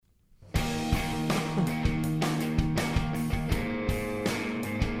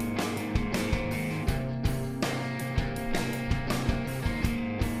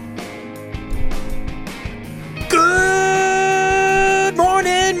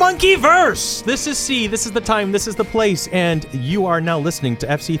Monkeyverse! This is C, this is the time, this is the place, and you are now listening to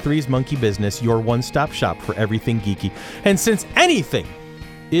FC3's Monkey Business, your one-stop shop for everything geeky. And since anything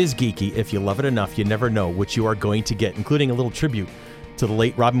is geeky, if you love it enough, you never know what you are going to get, including a little tribute to the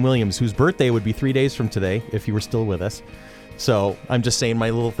late Robin Williams, whose birthday would be 3 days from today, if he were still with us. So I'm just saying my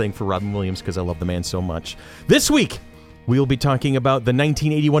little thing for Robin Williams because I love the man so much. This week, we will be talking about the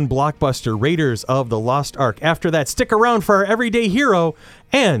 1981 blockbuster Raiders of the Lost Ark. After that, stick around for our everyday hero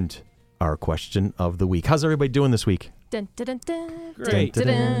and our question of the week. How's everybody doing this week? Dun, dun, dun, dun. Great. Dun,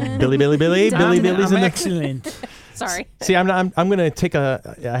 dun, dun. Billy. Billy's in the... Excellent. Sorry. See, I'm going to take I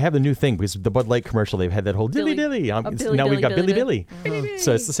have the new thing because the Bud Light commercial, they've had that whole dilly. Billy, Now Billy, we've got Billy. Billy.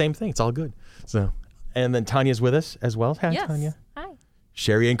 So it's the same thing. It's all good. So, and then Tanya's with us as well. Hi, Yes. Tanya. Hi.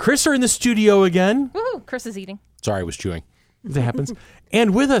 Sherry and Chris are in the studio again. Woohoo! Chris is eating. Sorry, I was chewing. That happens.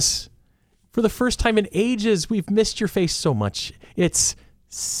 And with us, for the first time in ages, we've missed your face so much. It's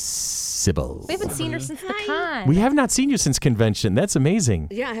Sybil. We haven't seen her since the con. We have not seen you since convention. That's amazing.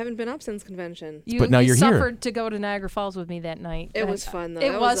 Yeah, I haven't been up since convention. But now you're here. You suffered to go to Niagara Falls with me that night. It was fun, though.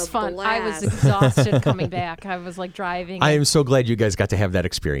 It That was a fun. I was blast. exhausted coming back. I was like driving. I am so glad you guys got to have that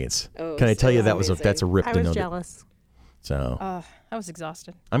experience. Oh, Can I tell you so that was amazing. that's a rip I to was know. jealous. So I was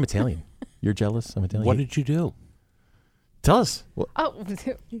exhausted. I'm Italian. You're jealous? I'm Italian. What did you do? Tell us. Oh,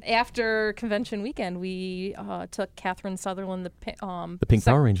 after convention weekend, we took Catherine Sutherland, The Pink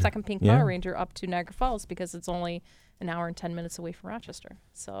Power Ranger. second Pink Yeah. Power Ranger, up to Niagara Falls because it's only an hour and 10 minutes away from Rochester.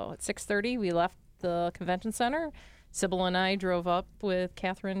 So at 6:30, we left the convention center. Sybil and I drove up with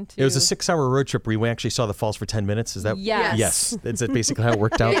Catherine to. It was a 6-hour road trip where we actually saw the falls for 10 minutes. Is that? Yes. Yes. Is that basically how it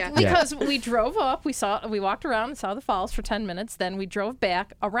worked out? Yeah. Because we drove up, we walked around and saw the falls for 10 minutes. Then we drove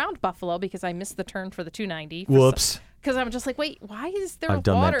back around Buffalo because I missed the turn for the 290. Whoops. Because I'm just like, wait, why is there I've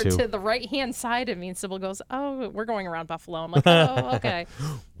done that water too. to the right-hand side of me? And Sybil goes, oh, we're going around Buffalo. I'm like, oh, okay.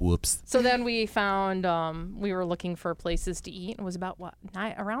 Whoops. So then we found, we were looking for places to eat. It was about,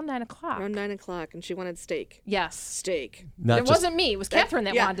 around 9 o'clock. Around 9 o'clock, and she wanted steak. Yes. Steak. Not It just, wasn't me. It was Catherine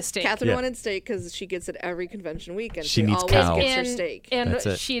that wanted to steak. Catherine Yeah. wanted steak because she gets it every convention weekend. She needs always cow. gets her steak. And That's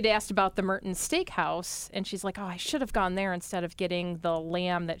it. she had asked about the Merton Steakhouse, and she's like, oh, I should have gone there instead of getting the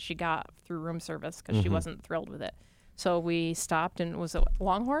lamb that she got through room service because she wasn't thrilled with it. So we stopped, and was it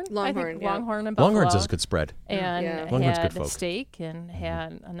Longhorn? I Longhorn, think yeah. Longhorn and Buffalo. Longhorn's is a good spread. And Yeah. Longhorn's good had folk. steak and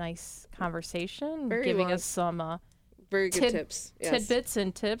had a nice conversation, Very giving long. us some Very good tips. Yes. tidbits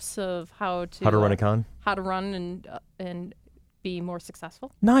and tips of how to How to run a con? how to run and be more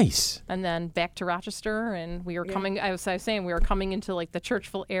successful. Nice. And then back to Rochester, and we were coming. I was saying we were coming into like the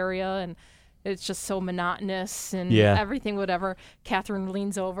Churchville area, and it's just so monotonous and Yeah. everything. Whatever. Catherine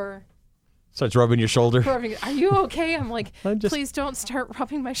leans over. Starts rubbing your shoulder. Rubbing, are you okay? I'm like, I'm just- please don't start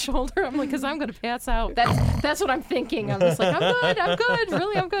rubbing my shoulder. I'm like, because I'm going to pass out. That's what I'm thinking. I'm just like, I'm good.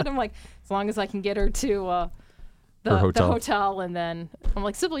 Really, I'm good. I'm like, as long as I can get her to the hotel. And then I'm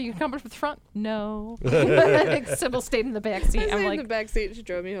like, Sybil, you can come up to the front. No. Sybil stayed in the back seat. I stayed I'm in like, the back seat. She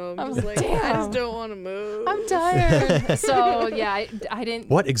drove me home. I was Just like, like, I damn. just don't want to move. I'm tired. So yeah, I didn't.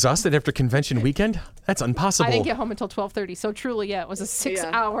 What? Exhausted after convention weekend? That's impossible. I didn't get home until 12:30. So truly, yeah, it was a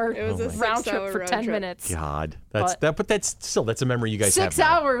 6-hour It was a round 6-hour trip for round 10 trip. minutes. God. But That's still, that's a memory you guys 6 have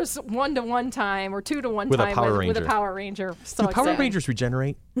now. hours, 1-to-1 time, or 2-to-1 With a time Power with Ranger. a Power Ranger. So Do Power excited. Rangers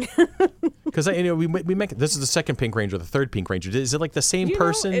regenerate? Because we make this is the second Pink Ranger, the third Pink Ranger. Is it like the same You know,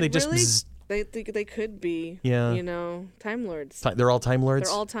 person? it They just really- bzzz. They could be. Yeah. You know, Time Lords. They're all Time Lords.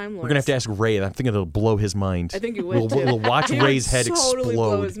 They're all Time Lords. We're gonna have to ask Ray. I'm thinking it'll blow his mind. I think it would. We'll, too. we'll watch He Ray's would head totally blow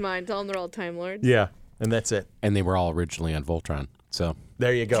explode. his mind. Tell him they're all Time Lords. Yeah, and that's it. And they were all originally on Voltron. So,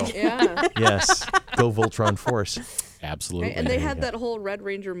 There you go. Yeah. Yes, go Voltron Force. absolutely. And they had that whole Red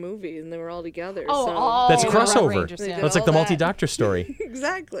Ranger movie, and they were all together. Oh, so. all That's a the Red crossover. Rangers, They yeah. did That's like the all that. multi-doctor story.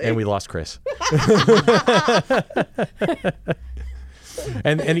 Exactly. And we lost Chris.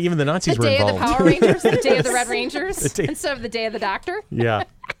 and even the Nazis The were day of involved. the Power Rangers, the day of the Red Rangers, day- instead of the day of the Doctor. Yeah.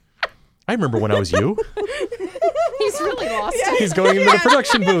 I remember when I was you. He's really lost it. He's going into the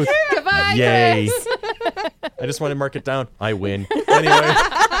production booth. Goodbye, Yay. Chris. I just want to mark it down. I win. Anyway.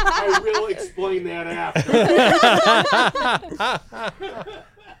 I will explain that after.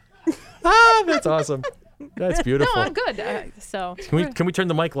 That's awesome. That's No, beautiful. I'm good. So Can we turn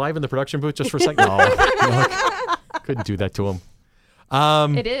the mic live in the production booth just for a second? No. Couldn't do that to him.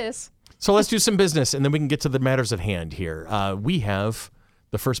 it is. So let's do some business, and then we can get to the matters at hand here. We have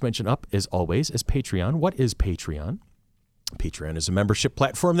the first mention up, as always, is Patreon. What is Patreon? Patreon is a membership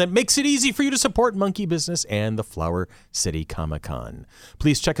platform that makes it easy for you to support Monkey Business and the Flower City Comic Con.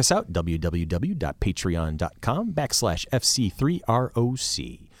 Please check us out,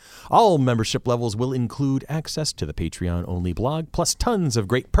 www.patreon.com/FC3ROC. All membership levels will include access to the Patreon-only blog, plus tons of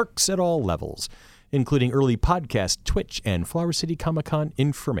great perks at all levels, including early podcast, Twitch, and Flower City Comic-Con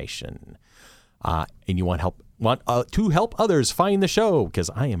information. And you want to help others find the show, because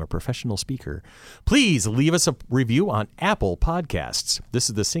I am a professional speaker, please leave us a review on Apple Podcasts. This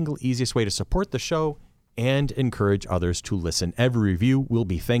is the single easiest way to support the show and encourage others to listen. Every review will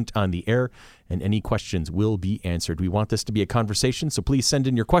be thanked on the air, and any questions will be answered. We want this to be a conversation, so please send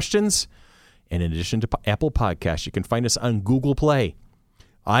in your questions. And in addition to Apple Podcasts, you can find us on Google Play,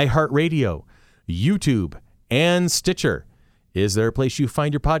 iHeartRadio, YouTube, and Stitcher. Is there a place you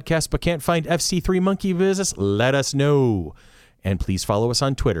find your podcast but can't find FC3 Monkey Business? Let us know. And please follow us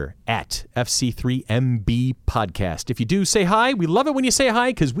on Twitter at FC3MB Podcast. If you do, say hi. We love it when you say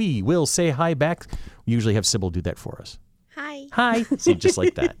hi because we will say hi back. We usually have Sybil do that for us. Hi. Hi. See, just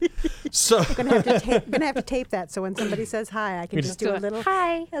like that. So I'm gonna have to tape that so when somebody says hi, I can just do a little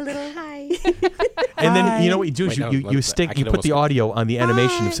hi, a little hi. And then you know what you do is Wait, you put the audio on the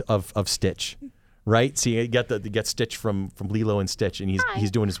animation of Stitch. Right, so you get Stitch from Lilo and Stitch, and he's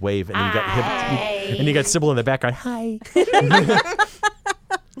doing his wave, and then you got Sybil in the background. Hi.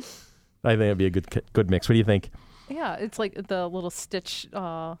 I think it'd be a good mix. What do you think? Yeah, it's like the little Stitch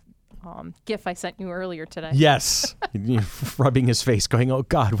GIF I sent you earlier today. Yes, rubbing his face, going, "Oh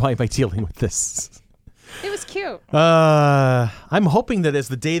God, why am I dealing with this?" It was cute. I'm hoping that as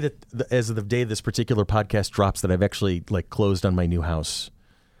of the day this particular podcast drops, that I've actually closed on my new house.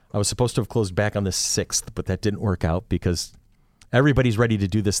 I was supposed to have closed back on the 6th, but that didn't work out because everybody's ready to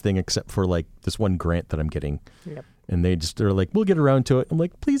do this thing except for this one grant that I'm getting. Yep. And they're like, we'll get around to it. I'm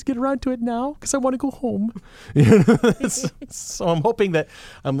like, please get around to it now because I want to go home. So I'm hoping that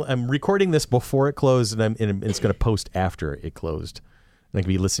I'm recording this before it closed and it's going to post after it closed. And I can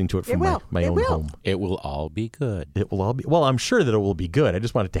be listening to it from my own home. It will all be good. It will all be, well, I'm sure that it will be good. I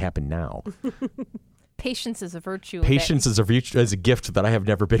just want it to happen now. Patience is a virtue. Patience is a gift that I have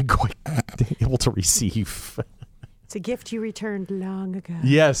never been quite able to receive. It's a gift you returned long ago.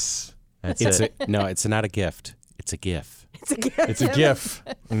 Yes. No, it's not a gift. It's a GIF. It's a gift. It's a GIF.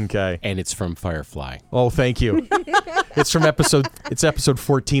 Okay. And it's from Firefly. Oh, thank you. It's episode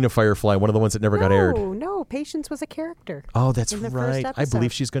 14 of Firefly, one of the ones that never got aired. No, Patience was a character. Oh, that's in the right. first I believe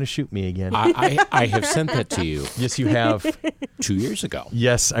episode. she's going to shoot me again. I have sent that to you Yes, you have. 2 years ago.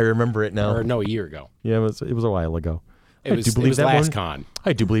 Yes, I remember it now. Or no, a year ago. Yeah, it was a while ago. It was last con.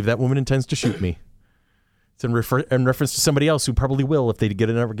 I do believe that woman intends to shoot me. It's in reference to somebody else who probably will if they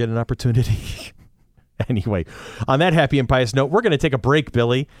ever get an opportunity. Anyway, on that happy and pious note, we're going to take a break,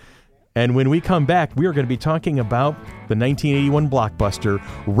 Billy. And when we come back, we are going to be talking about the 1981 blockbuster,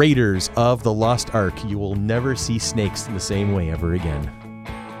 Raiders of the Lost Ark. You will never see snakes in the same way ever again.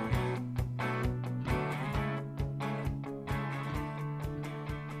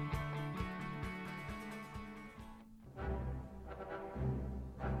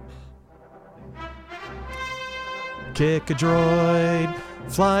 Kick a droid,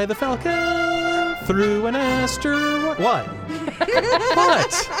 fly the Falcon through an asteroid. What?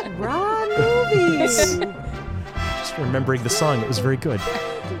 What? Wrong movie. Just remembering the song. It was very good.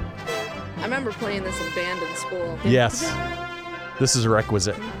 I remember playing this in band in school. Yes. This is a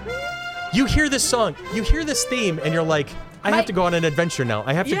requisite. You hear this song, you hear this theme, and you're like, I have to go on an adventure now.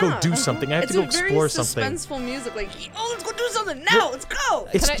 I have to go do something. I have to go explore something. It's very suspenseful music. Like, let's go do something now. Let's go.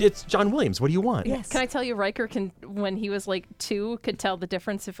 It's John Williams. What do you want? Yes. Can I tell you, Riker when he was 2, could tell the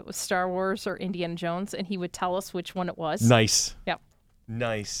difference if it was Star Wars or Indiana Jones, and he would tell us which one it was. Nice. Yeah.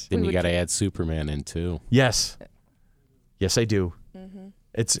 Nice. Then you got to add Superman in too. Yes. Yes, I do. Mm-hmm.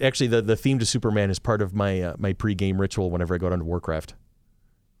 It's actually the theme to Superman is part of my my pre-game ritual whenever I go down to Warcraft.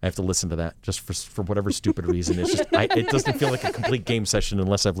 I have to listen to that just for whatever stupid reason. It's just it doesn't feel like a complete game session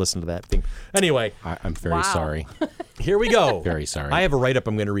unless I've listened to that thing. Anyway, I'm very sorry. here we go. Very sorry. I have a write-up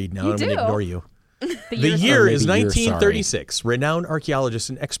I'm going to read now. You I'm going to do? ignore you. The The year's year maybe is you're 1936. Renowned archaeologist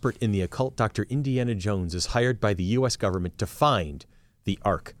and expert in the occult, Dr. Indiana Jones, is hired by the U.S. government to find the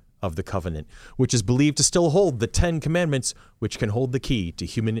Ark of the Covenant, which is believed to still hold the 10 Commandments, which can hold the key to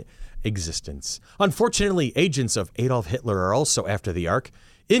human existence. Unfortunately, agents of Adolf Hitler are also after the Ark.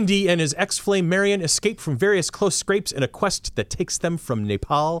 Indy and his ex-flame Marion escape from various close scrapes in a quest that takes them from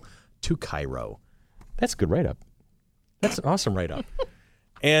Nepal to Cairo. That's a good write-up. That's an awesome write-up.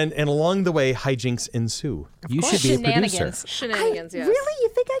 And along the way, hijinks ensue. You should be a producer. Shenanigans. Shenanigans, yes. Really? You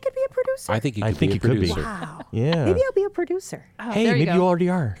think I could be a producer? I think you I could think be a you could be. producer. Wow. Yeah. Maybe I'll be a producer. Oh, Hey, there maybe go. you already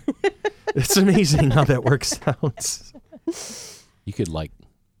are. It's amazing how that works out. You could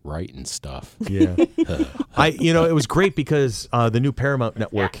write and stuff. Yeah. It was great because the new Paramount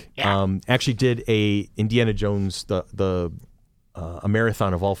Network actually did a Indiana Jones, the a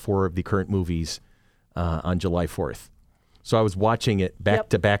marathon of all 4 of the current movies on July 4th. So I was watching it back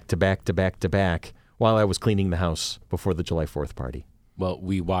to back to back to back to back while I was cleaning the house before the July 4th party. Well,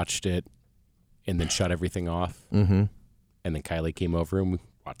 we watched it and then shut everything off. Mm-hmm. And then Kylie came over and we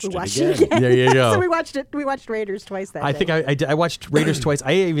watched it again. There you go. So we watched Raiders twice that day. I think I watched Raiders twice.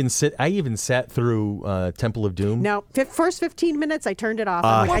 I even sat through Temple of Doom. No, first 15 minutes I turned it off.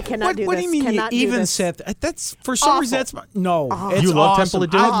 I'm like, I cannot do this. What do you mean cannot you even this. said that? That's for some reason that's no. It's You love awesome. Temple of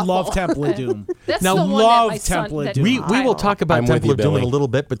Doom? I love Temple of Doom. That's Now, the one love that my son, Temple of that Doom. We will talk about I'm with Temple you, of Doom in Billy. a little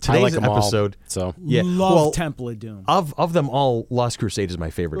bit, but I like today's 'em all, episode. so Yeah, Love Temple of Doom. Of them all, Lost Crusade is my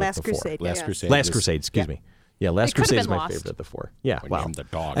favorite Last of the 4. Crusade. Last yeah. Crusade. Last was Crusade, excuse me. Yeah, Last It could've Crusade is been my Lost. favorite of the 4. Yeah, When wow. you're the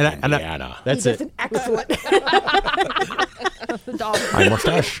dog, And I- Indiana. That's He did it. an excellent. The dog. I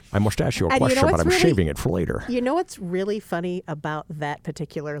must ask you a And you know question, but what's I'm really- shaving it for later. You know what's really funny about that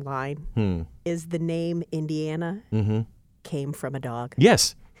particular line is the name Indiana came from a dog.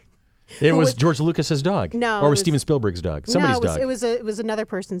 Yes. It was George Lucas's dog. No, Or it was was- Steven Spielberg's dog? Somebody's no, dog. it was another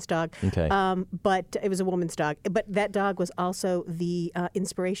person's dog. Okay. But it was a woman's dog. But that dog was also the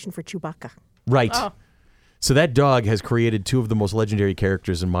inspiration for Chewbacca. Right. Oh. So that dog has created 2 of the most legendary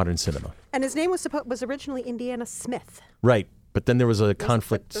characters in modern cinema. And his name was originally Indiana Smith. Right. But then there was a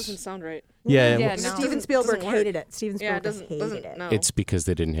conflict. That doesn't sound right. Yeah. Yeah, well, no. Steven Doesn't- Spielberg doesn't work. hated it. Steven Yeah, Spielberg it doesn't. hated it. No. It's because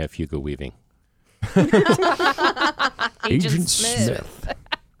they didn't have Hugo Weaving. Agent Smith.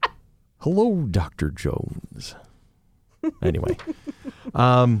 Hello, Dr. Jones. Anyway.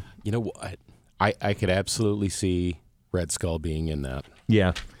 You know what? I could absolutely see Red Skull being in that.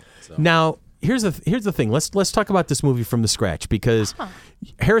 Yeah. Now, here's the thing. Let's talk about this movie from the scratch, because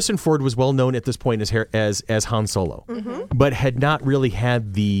Harrison Ford was well known at this point as Han Solo, but had not really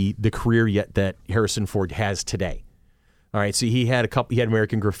had the career yet that Harrison Ford has today. All right, so he had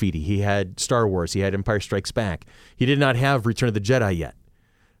American Graffiti, he had Star Wars, he had Empire Strikes Back. He did not have Return of the Jedi yet.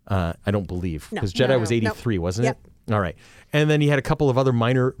 I don't believe, because Jedi was 83, wasn't Yep. it? All right, and then he had a couple of other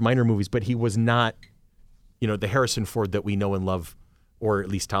minor movies, but he was not, the Harrison Ford that we know and love, or at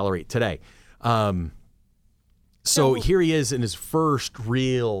least tolerate today. So here he is in his first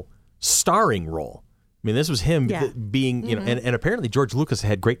real starring role. I mean, this was him being, and apparently George Lucas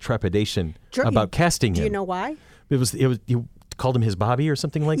had great trepidation about casting him. Do you know why? It was he called him his Bobby or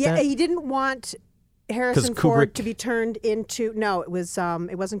something like Yeah, that. he didn't want Harrison Kubrick- Ford to be turned into. No, it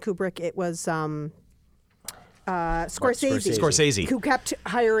wasn't Kubrick. It was Scorsese. Scorsese. Who kept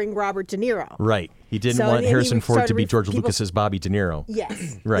hiring Robert De Niro. Right. He didn't So, want and he Harrison Ford to started be with George people- Lucas's Bobby De Niro.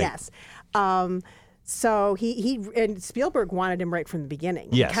 Yes. Right. Yes. So he and Spielberg wanted him right from the beginning.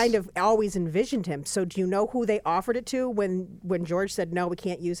 Yes. He kind of always envisioned him. So do you know who they offered it to when George said no, we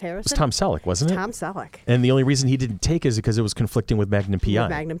can't use Harrison? It was Tom Selleck, wasn't it? Tom Selleck. And the only reason he didn't take is because it was conflicting with Magnum PI. With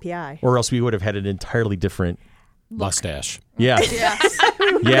Magnum PI. Or else we would have had an entirely different. Mustache. Yeah.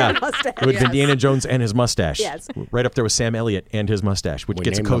 Yeah. Mustache. With Indiana Jones and his mustache. Yes. Right up there with Sam Elliott and his mustache, which We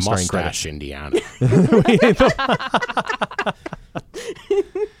gets a named the co-starring mustache credit. Indiana.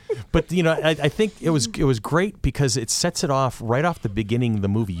 But I think it was great because it sets it off right off the beginning of the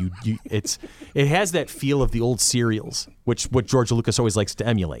movie. It has that feel of the old serials, what George Lucas always likes to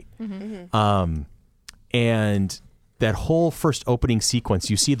emulate. And that whole first opening sequence,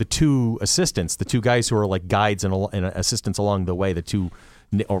 you see the 2 assistants, the 2 guys who are like guides and assistants along the way. The 2,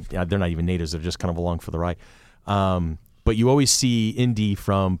 or they're not even natives; they're just kind of along for the ride. But you always see Indy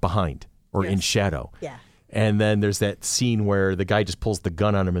from behind or in shadow. Yeah. And then there's that scene where the guy just pulls the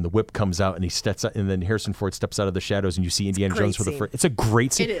gun on him and the whip comes out and he steps out, and then Harrison Ford steps out of the shadows and you see Indiana great Jones for the scene. first. It's a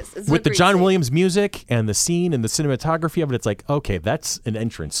great scene. It is. It's a with the great John scene. Williams music and the scene and the cinematography of it. It's like, okay, that's an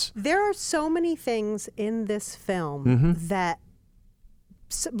entrance. There are so many things in this film Mm-hmm. that,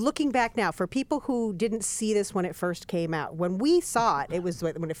 looking back now, for people who didn't see this when it first came out, when we saw it, it was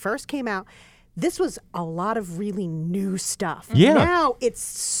when it first came out. This was a lot of really new stuff. Yeah. Now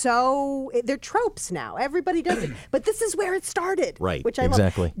they're tropes now. Everybody does it. But this is where it started. Right, Which I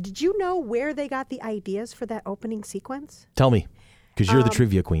exactly. love. Did you know where they got the ideas for that opening sequence? Tell me, because you're the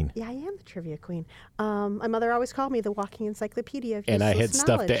trivia queen. Yeah, I am the trivia queen. My mother always called me the walking encyclopedia of And I had useless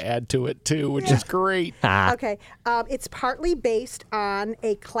stuff knowledge. to add to it too, which is great. Okay. It's partly based on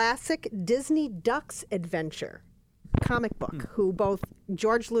a classic Disney Ducks adventure comic book, who both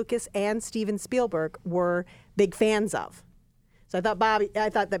George Lucas and Steven Spielberg were big fans of. So I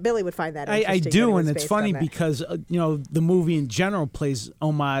thought that Billy would find that I interesting. that it do, was and it's based funny on that. because the movie in general plays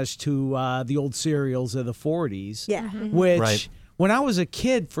homage to the old serials of the 40s. Yeah. Which, Right. when I was a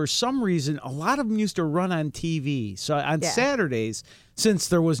kid, for some reason, a lot of them used to run on TV. So on Saturdays, since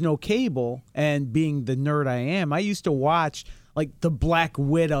there was no cable, and being the nerd I am, I used to watch like the Black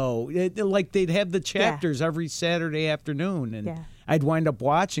Widow. Like they'd have the chapters every Saturday afternoon, and I'd wind up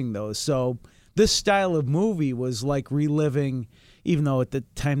watching those. So this style of movie was like reliving, even though at the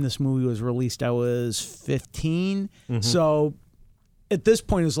time this movie was released, I was 15. So at this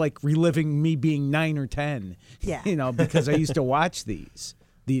point, it was like reliving me being 9 or 10. Yeah. Because I used to watch the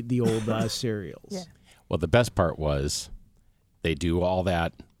old serials. Yeah. Well, the best part was they do all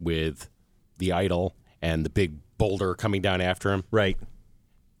that with the idol and the big boulder coming down after him. Right.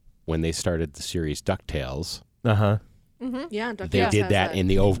 When they started the series DuckTales, Uh-huh. Yeah, they did that in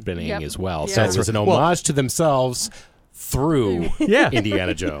the opening as well. Yeah. So it was an homage to themselves through Yeah.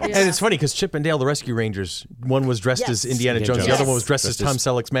 Indiana Jones. And it's funny because Chip and Dale, the Rescue Rangers, one was dressed as Indiana Indiana Jones. The Jones. other one was dressed Yes. as Tom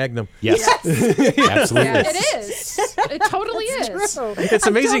Selleck's Magnum. Yes, absolutely. It is. It totally is. It's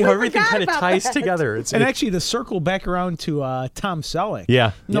amazing how totally everything forgot kind of about ties that. together. And actually, to circle back around to Tom Selleck.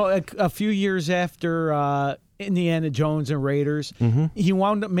 Yeah. No, a few years after Indiana Jones and Raiders, he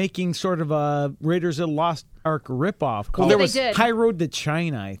wound up making sort of a Raiders of the Lost Ark ripoff called there was- they did. High Road to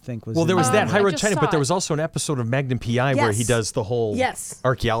China, I think was. Well, there was the that name. High I Road just China, saw but there it. was also an episode of Magnum PI where he Yes. does the whole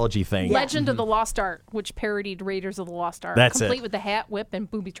archaeology thing. Legend of the Lost Ark, which parodied Raiders of the Lost Ark, That's complete it. with the hat, whip, and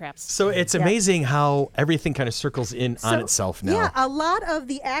booby traps. So it's amazing how everything kind of circles in on itself now. Yeah, a lot of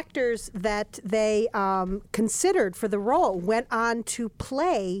the actors that they considered for the role went on to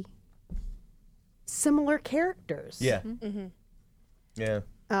play similar characters. Yeah. Yeah.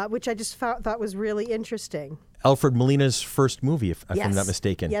 Which I just thought was really interesting. Alfred Molina's first movie, if I'm not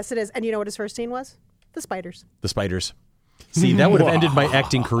mistaken. Yes, it is. And you know what his first scene was? The spiders. The Spiders. See, that would have ended my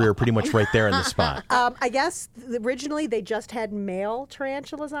acting career pretty much right there on the spot. I guess originally they just had male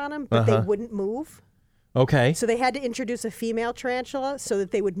tarantulas on them, but they wouldn't move. Okay. So they had to introduce a female tarantula so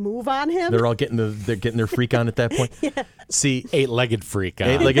that they would move on him. They're all getting their freak on at that point. See, Eight-legged freak.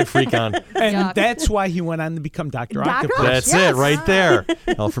 eight-legged freak on. And that's why he went on to become Dr. Octopus. That's Yes. it right there.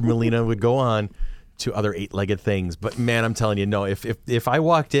 Alfred Molina would go on to other eight-legged things. But man, I'm telling you, no, if I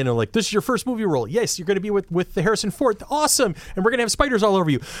walked in and like, this is your first movie role. Yes, you're going to be with the Harrison Ford. Awesome. And we're going to have spiders all over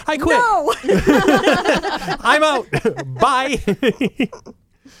you. I quit. No! I'm out. Bye.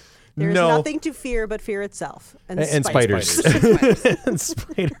 There's No. nothing to fear but fear itself. And spiders. And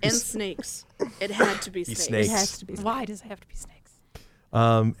spiders. And snakes. It had to be snakes. snakes. It has to be. Why does it have to be snakes?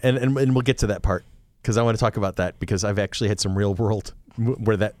 And we'll get to that part because I want to talk about that because I've actually had some real world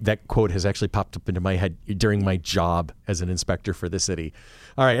where that quote has actually popped up into my head during my job as an inspector for the city.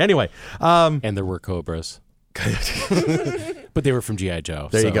 All right. Anyway. And there were cobras. But they were from G.I. Joe.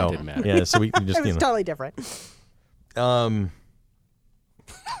 There so you go. It didn't matter. Yeah. So we just, It was totally different.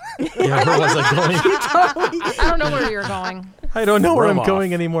 Yeah, where was I going? I don't know where you're going. I don't know where I'm Roll off.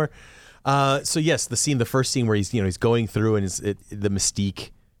 going anymore. So yes, the first scene where he's going through and the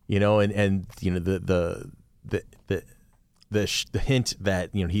mystique, and the hint that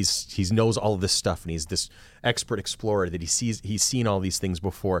he knows all of this stuff and he's this expert explorer that he's seen all these things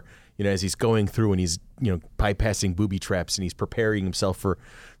before. As he's going through and he's bypassing booby traps and he's preparing himself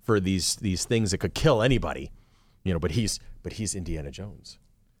for these things that could kill anybody. But he's Indiana Jones.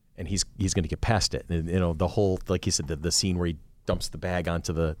 And he's going to get past it. And, the whole, like you said, the scene where he dumps the bag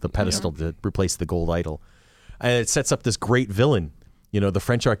onto the pedestal to replace the gold idol. And it sets up this great villain, the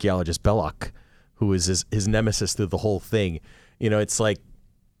French archaeologist Belloc, who is his nemesis through the whole thing. It's like,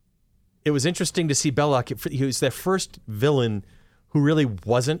 it was interesting to see Belloc. He was that first villain who really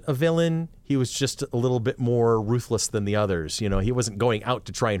wasn't a villain. He was just a little bit more ruthless than the others. He wasn't going out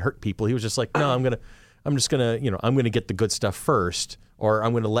to try and hurt people. He was just like, no, I'm just gonna get the good stuff first, or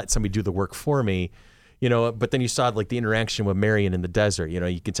I'm gonna let somebody do the work for me, But then you saw like the interaction with Marion in the desert.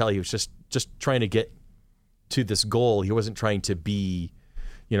 You can tell he was just trying to get to this goal. He wasn't trying to be,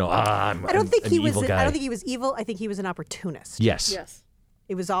 I don't think he was. evil guy. I don't think he was evil. I think he was an opportunist. Yes. Yes.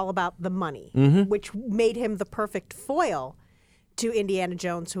 It was all about the money, Mm-hmm. which made him the perfect foil to Indiana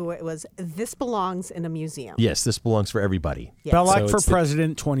Jones, who it was. This belongs in a museum. Yes. This belongs for everybody. Yes. Belloc So for it's the-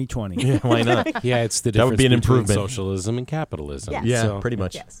 president 2020. Yeah, why not? Yeah, it's the That would difference be an between improvement. socialism and capitalism. Yes. Yeah, So- pretty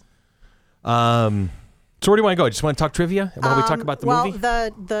much. Yes. So where do you want to go? Just want to talk trivia while we talk about the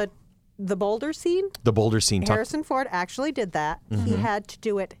movie? The boulder scene. The boulder scene. Harrison Ford actually did that. He had to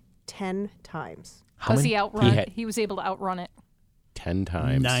do it 10 times. How Because many? he was able to outrun it. 10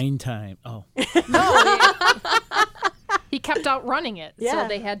 times. 9 times. Oh. He kept outrunning it, Yeah. so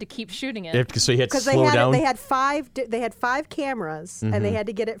they had to keep shooting it. So he had to Because slow down. they had five cameras, and they had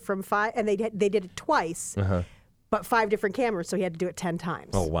to get it from 5, and they did it twice, but 5 different cameras, so he had to do it 10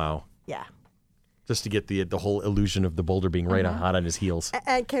 times. Oh wow! Yeah. Just to get the whole illusion of the boulder being right hot on his heels.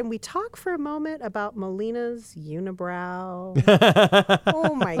 And can we talk for a moment about Molina's unibrow?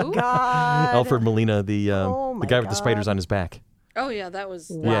 Oh my God! Alfred Molina, the Oh The guy with the spiders on his back. Oh yeah, that was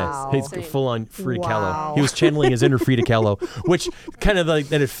Wow. Yeah, he's full on Frida Kahlo. Wow. He was channeling his inner Frida Kahlo, which kind of like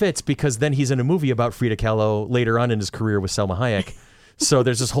that it fits because then he's in a movie about Frida Kahlo later on in his career with Selma Hayek. So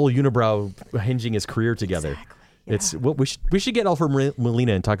there's this whole unibrow hinging his career together. Exactly. Yeah. It's what we should get Alfred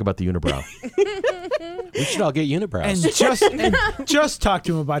Molina and talk about the unibrow. We should all get unibrows. And just talk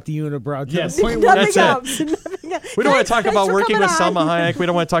to him about the unibrow. To Yes. the point where That's Nothing it. else. Nothing else. We don't want to talk Thanks about for working coming with on. Selma Hayek. We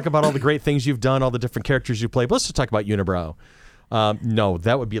don't want to talk about all the great things you've done, all the different characters you played. But let's just talk about unibrow. No,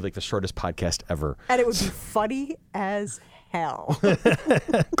 that would be like the shortest podcast ever. And it would be funny as hell. Glad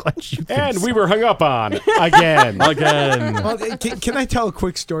you think And so. we were hung up on again. Well, can I tell a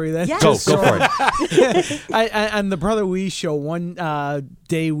quick story then? Yes. Go Just for it. on the Brother Wee show, one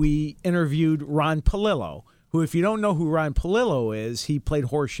day we interviewed Ron Palillo, who, if you don't know who Ron Palillo is, he played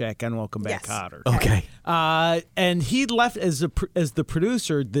Horshack on Welcome Back, Yes. Kotter. Okay. And he left as the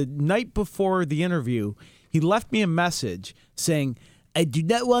producer the night before the interview. He left me a message saying, "I do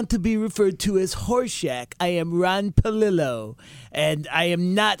not want to be referred to as Horshack. I am Ron Palillo, and I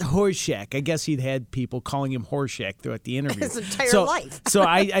am not Horshack." I guess he'd had people calling him Horshack throughout the interview. His entire life. So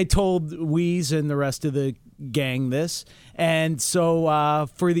I told Weeze and the rest of the gang this. And so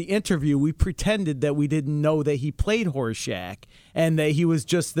for the interview, we pretended that we didn't know that he played Horshack and that he was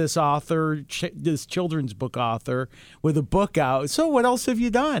just this author, this children's book author with a book out. So what else have you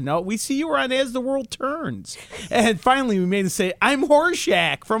done? Oh, we see you were on As the World Turns. And finally we made him say, "I'm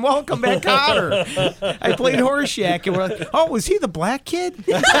Horshack from Welcome Back, Kotter. I played Horshack." And we're like, "Oh, was he the black kid?"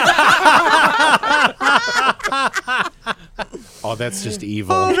 Oh, that's just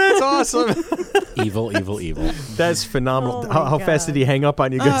evil. Oh, that's awesome. Evil, evil, evil. That's phenomenal. Oh, my how fast God. did he hang up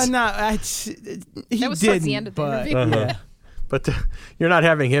on you guys? No, he That was didn't. towards the end of the but, interview. yeah. But you're not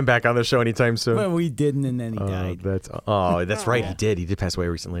having him back on the show anytime soon. Well, we didn't, and then he died. That's right. He did. He did pass away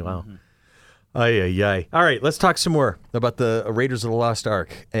recently. Wow. Ay, ay, ay. All right, let's talk some more about the Raiders of the Lost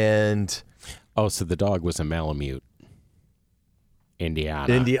Ark. And Oh, so the dog was a Malamute.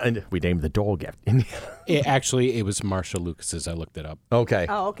 Indiana. and we named the dog after Indiana. It was Marsha Lucas's. I looked it up. Okay.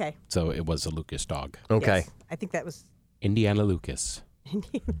 Oh, okay. So it was a Lucas dog. Okay. Yes. I think that was Indiana Lucas.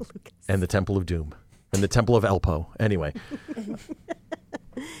 Indiana Lucas. And the Temple of Doom. And the Temple of Elpo. Anyway.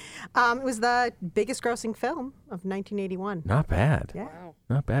 It was the biggest grossing film of 1981. Not bad. Yeah. Wow.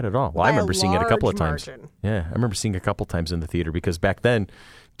 Not bad at all. Well, I By a remember seeing it a couple of large times. margin. Yeah, I remember seeing it a couple times in the theater because back then,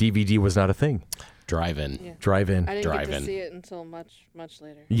 DVD was not a thing. Drive-in. Yeah. Drive-in. I didn't get Drive-in. to see it until much, much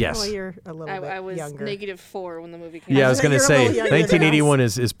later. Yes. Well, you're a little bit I was younger. -4 when the movie came Yeah, I out. was going to You're a say, little younger than 1981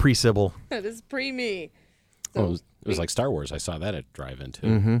 is pre-Sybil. It is pre-me. So Well, it was like Star Wars. I saw that at drive-in too.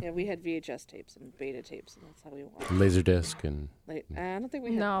 Mm-hmm. yeah, we had VHS tapes and beta tapes, and that's how we watched. Laserdisc and I don't think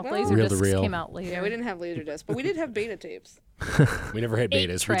we had. No, well, laser Reel to discs reel. came out later. Yeah, we didn't have Laserdisc, but we did have beta tapes. we never had 8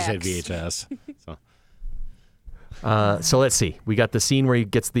 betas. We just had tracks. VHS. So So let's see. We got the scene where he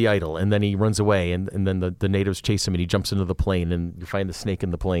gets the idol, and then he runs away, and then the natives chase him, and he jumps into the plane, and you find the snake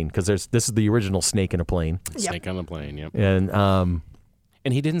in the plane because this is the original snake in a plane, snake on the plane. Yep. and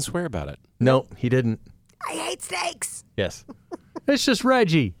And he didn't swear about it. no, he didn't. I hate snakes. Yes, it's just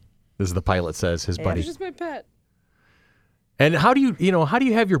Reggie. This is the pilot says his It's buddy. just my pet. And how do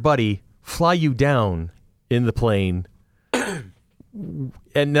you have your buddy fly you down in the plane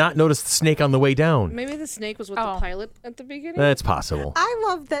and not notice the snake on the way down? Maybe the snake was with Oh. the pilot at the beginning. That's possible. I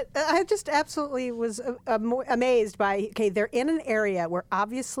love that. I just absolutely was amazed by. Okay, they're in an area where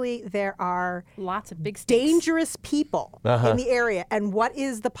obviously there are Lots of big snakes. dangerous people in the area, and what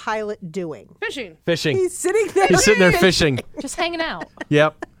is the pilot doing? Fishing. Fishing. He's sitting there. He's sitting there fishing. Just hanging out.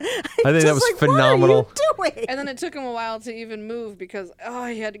 Yep. I think that was Just like, phenomenal. What are you doing? And then it took him a while to even move because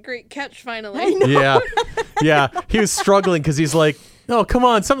he had a great catch finally. Yeah. Yeah. He was struggling because he's like, oh, come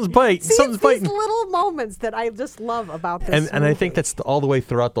on, something's biting. See, Something's it's these biting. little moments that I just love about this. And I movie. think that's all the way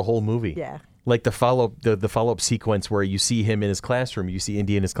throughout the whole movie. Yeah. Like the follow-up sequence where you see him in his classroom, you see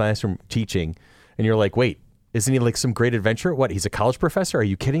Indy in his classroom teaching, and you're like, wait, isn't he like some great adventure? What, he's a college professor? Are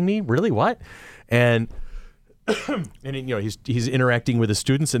you kidding me? Really? What? And he's interacting with his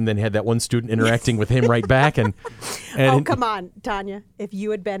students, and then had that one student interacting with him right back. And Oh, come on, Tanya. If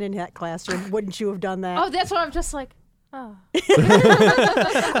you had been in that classroom, wouldn't you have done that? Oh, that's why I'm just like, oh.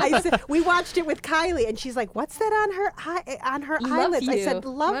 We watched it with Kylie, and she's like, "What's that on her Love eyelids?" I you. said,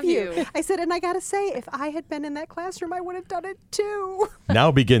 "Love, Love you." you. I said, and I gotta say, if I had been in that classroom, I would have done it too.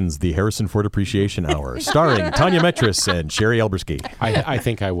 Now begins the Harrison Ford Appreciation Hour, starring Tanya Metris and Sherry Elbersky. I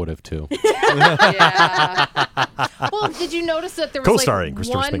think I would have too. Yeah. Well, did you notice that there was Co-starring like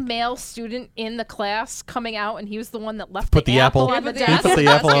Christopher one Smith. male student in the class coming out, and he was the one that left Put the apple. on the He desk? Put the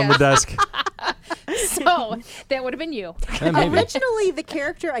apple on the desk. So that would have been you. Originally, the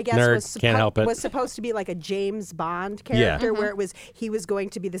character, I guess, Nerd, can't help it. was supposed to be like a James Bond character, where he was going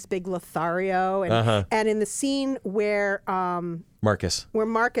to be this big Lothario, and in the scene where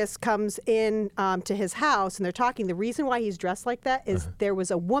Marcus comes in to his house and they're talking, the reason why he's dressed like that is there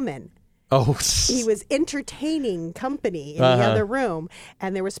was a woman. Oh, he was entertaining company in the other room,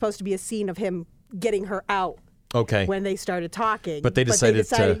 and there was supposed to be a scene of him getting her out. Okay. When they started talking. But they decided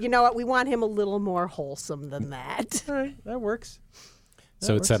to... you know what, we want him a little more wholesome than that. All right, that works.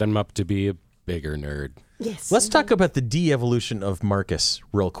 So it set him up to be a bigger nerd. Yes. Let's talk about the de-evolution of Marcus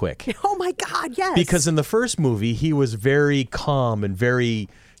real quick. Oh, my God, yes. Because in the first movie, he was very calm and very...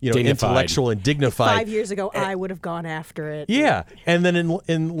 dignified. Intellectual and dignified. 5 years ago, I would have gone after it. Yeah, and then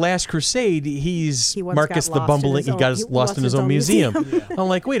in Last Crusade, he's He once Marcus got the lost bumbling. in He got lost in his own museum. museum. I'm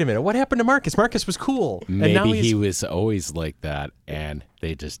like, wait a minute, what happened to Marcus? Marcus was cool. Maybe and now he was always like that, and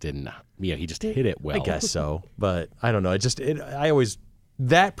they just didn't. Yeah, he just hit it well. I guess so, but I don't know.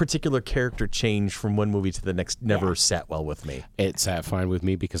 That particular character change from one movie to the next never sat well with me. It sat fine with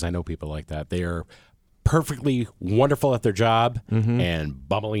me because I know people like that. They are perfectly wonderful at their job and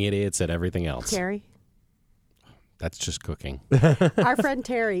bumbling idiots at everything else. Terry? That's just cooking. Our friend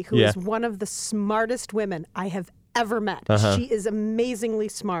Terry, who is one of the smartest women I have ever met. She is amazingly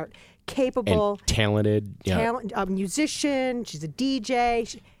smart, capable, and talented. Yeah. a musician. She's a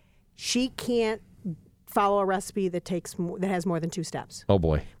DJ. She can't follow a recipe that has more than 2 steps. Oh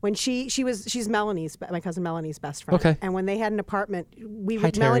boy. When she's my cousin Melanie's best friend. Okay. And when they had an apartment,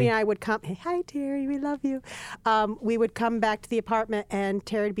 Terry. Melanie and I would come. Hey, hi Terry, we love you. We would come back to the apartment and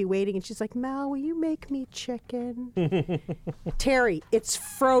Terry would be waiting, and she's like, Mel, will you make me chicken? Terry, it's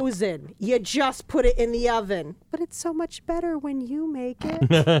frozen. You just put it in the oven. But it's so much better when you make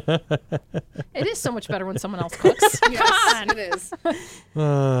it. It is so much better when someone else cooks. Yes, it is.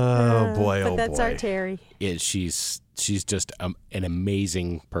 Oh boy. But Oh that's boy. our Terry. She's just an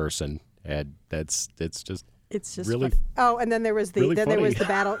amazing person, and it's just really fun. Oh, and then there was really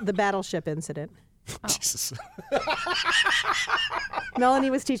the battleship incident. Jesus. Melanie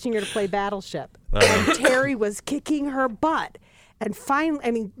was teaching her to play Battleship, and Terry was kicking her butt. And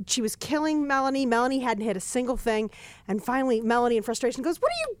finally, she was killing Melanie. Melanie hadn't hit a single thing. And finally, Melanie, in frustration, goes, "What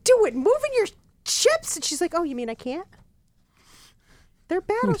are you doing? Moving your ships?" And she's like, "Oh, you mean I can't? They're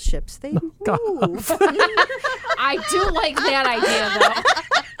battleships. They move." I do like that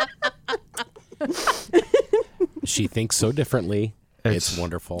idea, though. She thinks so differently. It's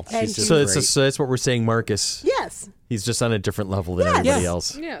wonderful. And She's So just that's what we're saying, Marcus. Yes. He's just on a different level than everybody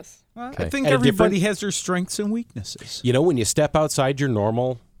else. Yes. Well, Okay. I think At a everybody different- has their strengths and weaknesses. You know, when you step outside your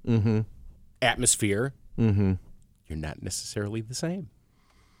normal atmosphere, you're not necessarily the same.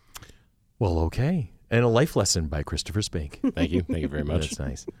 Well, okay. And a life lesson by Christopher Spink. Thank you. Thank you very much. That's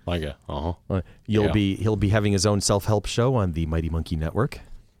nice. Like a, He'll be having his own self-help show on the Mighty Monkey Network,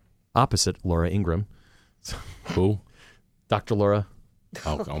 opposite Laura Ingraham. Who? Dr. Laura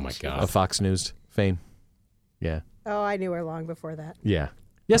Oh my of God. Fox News fame. Yeah. Oh, I knew her long before that. Yeah.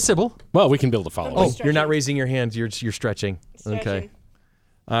 Yes, Sybil. Well, we can build a following. Oh, you're not raising your hand. You're stretching. Okay.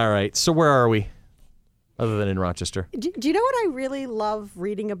 All right. So where are we? Other than in Rochester. Do you know what I really love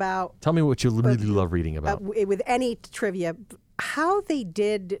reading about? Tell me what you really love reading about. With any trivia, how they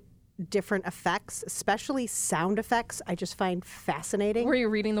did different effects, especially sound effects, I just find fascinating. Were you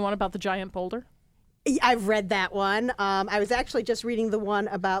reading the one about the giant boulder? I've read that one. I was actually just reading the one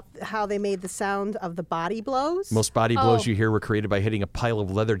about how they made the sound of the body blows. Most body blows you hear were created by hitting a pile of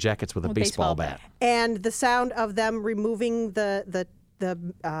leather jackets with a baseball bat. And the sound of them removing the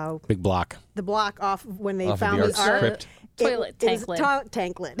Big block. the block off when they Off of found the the art art. script. Toilet tank lid.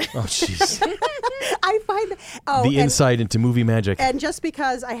 Tank lid. Oh, jeez. I find The insight into movie magic. And just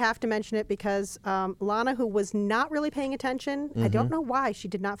because I have to mention it, because Lana, who was not really paying attention, I don't know why she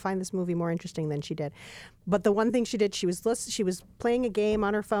did not find this movie more interesting than she did. But the one thing she did, she was playing a game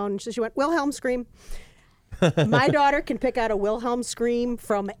on her phone. So she went, Wilhelm scream. My daughter can pick out a Wilhelm scream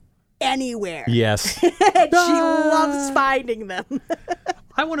from anywhere. Yes. And she loves finding them.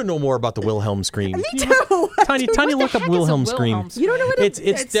 I want to know more about the Wilhelm scream. Me too. Tiny, look up Wilhelm scream. You don't know what it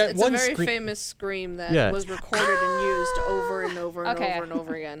is? It's that It's one a very scream. famous scream that was recorded and used over and over and Okay. over and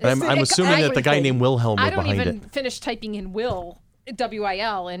over again. I'm assuming that the guy named Wilhelm was I don't behind even it. finish typing in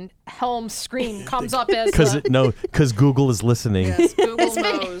W-I-L, and Helm scream comes up as Because Google is listening. Yes, Google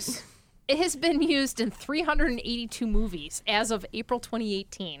knows. It has been used in 382 movies as of April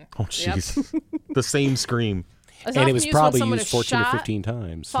 2018. Oh, jeez. The same scream. It's And often it was used when probably someone used is 14 or shot, 15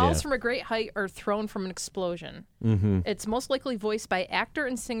 times. falls Yeah. from a great height, or thrown from an explosion. It's most likely voiced by actor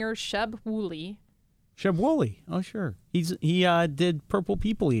and singer Sheb Woolley. Sheb Woolley. Oh, sure. He did Purple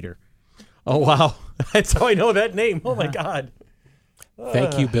People Eater. Oh, wow. That's how I know that name. Oh, my God.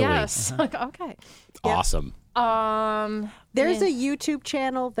 Thank you, Billy. Yes. Okay. Awesome. There's a YouTube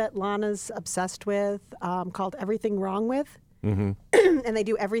channel that Lana's obsessed with called Everything Wrong With. Mm-hmm. And they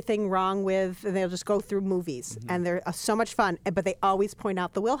do everything wrong with, and they'll just go through movies, and they're so much fun. But they always point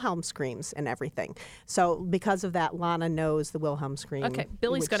out the Wilhelm screams and everything. So because of that, Lana knows the Wilhelm scream. Okay,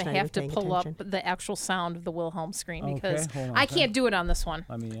 Billy's going to have to pull up the actual sound of the Wilhelm scream because I can't do it on this one.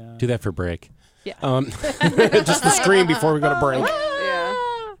 Let me Do that for break. Yeah. Just the scream before we go to break.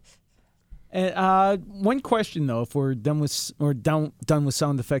 Yeah. And one question though, if we're done with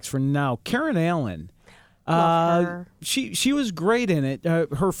sound effects for now, Karen Allen. Love her. She was great in it.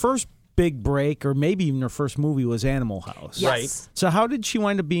 Her first big break, or maybe even her first movie, was Animal House. Yes. Right. So how did she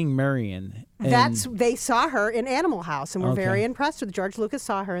wind up being Marion? They saw her in Animal House and were very impressed with. George Lucas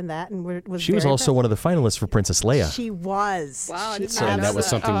saw her in that and was. She was very also impressed. one of the finalists for Princess Leia. She was. Wow, I didn't She know And that was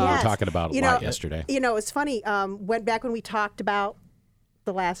something we were Yes. talking about a lot yesterday. You know, it's funny. When we talked about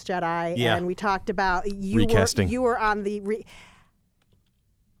The Last Jedi, Yeah. and we talked about Recasting. You were on the.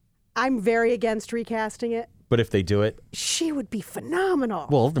 I'm very against recasting it. But if they do it, She would be phenomenal.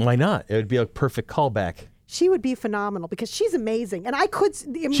 well, then why not? It would be a perfect callback. She would be phenomenal because she's amazing, and I could. I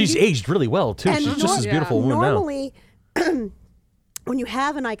mean, She's aged really well, too. And She's just as Yeah. beautiful a woman now. normally, when you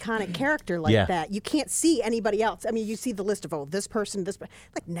have an iconic character like Yeah. that, you can't see anybody else. I mean, you see the list of this person, this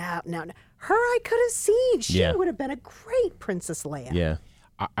like no. Her I could have seen. She Yeah. would have been a great Princess Leia. Yeah.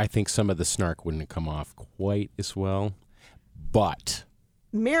 I think some of the snark wouldn't have come off quite as well, but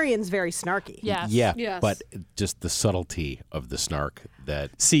Marion's very snarky. Yes. yeah, Yes. but just the subtlety of the snark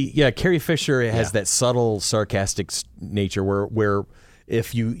that See, yeah, Carrie Fisher has that subtle, sarcastic nature where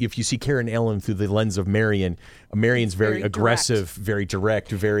if you see Karen Allen through the lens of Marion's very Very aggressive, very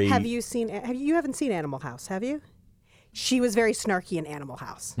direct, very. You haven't seen Animal House, have you? She was very snarky in Animal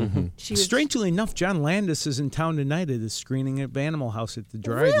House. Mm-hmm. She was Strangely enough, John Landis is in town tonight at a screening of Animal House at the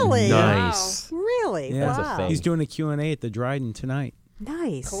Dryden. Really? Nice. Really? Yeah. That's a Wow. thing. He's doing a Q&A at the Dryden tonight.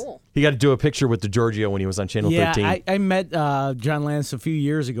 Nice. Cool. He got to do a picture with DiGiorgio when he was on Channel Yeah, 13. I met John Landis a few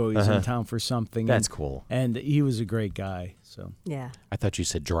years ago. He was in town for something. That's and- cool. And he was a great guy. So Yeah. I thought you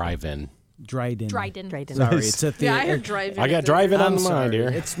said drive-in. Dryden. Dryden. Sorry, it's a Yeah, I heard driving. I got drive-in on I'm the mind sorry. here.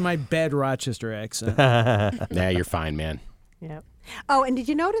 It's my bad Rochester accent. Nah, you're fine, man. Yep. Oh, and did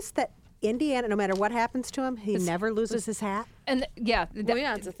you notice that Indiana, no matter what happens to him, he never loses his hat? And yeah, Well,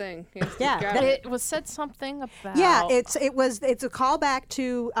 yeah, it's a thing. Yeah, Got it was said something about. Yeah, it's a callback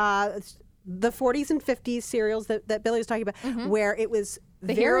to the 40s and 50s serials that Billy was talking about, where it was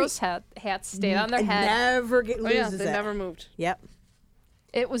the very, heroes' hats stayed on their head. never Oh yeah, loses they it. never moved. Yep.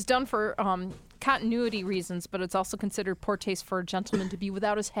 It was done for continuity reasons, but it's also considered poor taste for a gentleman to be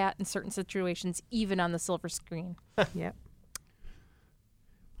without his hat in certain situations, even on the silver screen. Yep.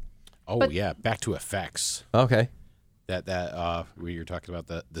 Oh, yeah, back to effects. Okay. That we were talking about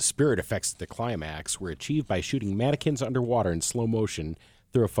the spirit effects at the climax were achieved by shooting mannequins underwater in slow motion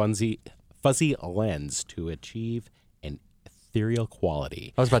through a fuzzy lens to achieve an ethereal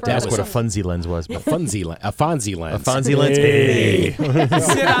quality. I was about to ask what a Funzie lens was, A but Fonzie lens. a Fonzie lens. Hey.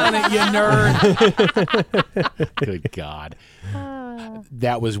 Sit on it, you nerd. Good God.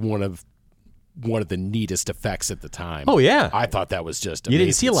 That was one of the neatest effects at the time. Oh, yeah. I thought that was just You didn't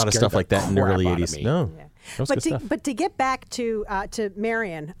amazing. see a lot of Scared stuff like that in the crap early out of 80s. me. No. That was good stuff. But to get back to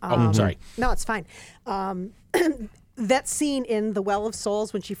Marion. Sorry. No, it's fine. That scene in The Well of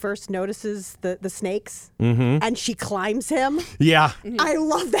Souls when she first notices the snakes and she climbs him. Yeah. I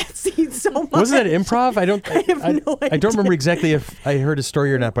love that scene so much. Wasn't that improv? I don't. I have no I don't remember idea. exactly if I heard a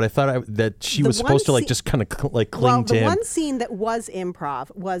story or not, but I thought that she The was supposed to one like just kind of cling Well, to the him. one scene that was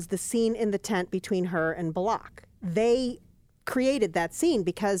improv was the scene in the tent between her and Balak. They created that scene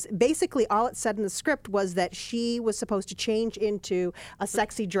because basically all it said in the script was that she was supposed to change into a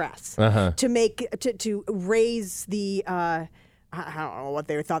sexy dress to make to raise the I don't know what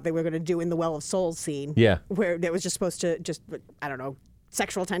they thought they were going to do in the Well of Souls scene. Yeah. where it was just supposed to I don't know,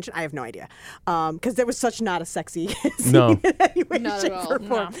 sexual tension. I have no idea because there was such not a sexy scene No. in any way, Not at shape, all. or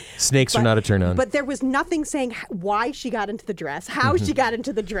form. Snakes are not a turn on. But there was nothing saying why she got into the dress, how Mm-hmm. she got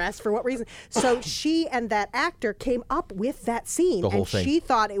into the dress, for what reason. So she and that actor came up with that scene, The whole and thing. she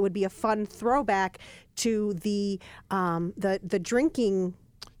thought it would be a fun throwback to the drinking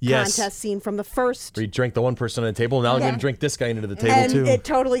Yes. contest scene from the first. Where you drank the one person on the table. Now I'm going to drink this guy into the table And too. it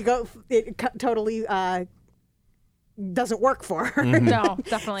totally doesn't work for her. Mm-hmm. No,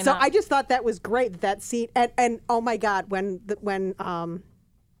 definitely So not. I just thought that was great, that scene. And oh my God, when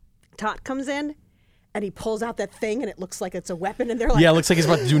Tot comes in and he pulls out that thing, and it looks like it's a weapon, and they're like, Yeah, it looks like he's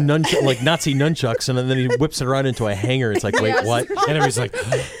about to do like Nazi nunchucks, and then he whips it around into a hanger. It's like, wait, what? And everybody's like,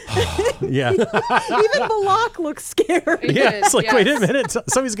 yeah. Even Malak looks scared. Yeah, it's like, wait a minute.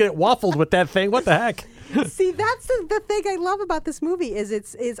 Somebody's getting waffled with that thing. What the heck? See, that's the thing I love about this movie is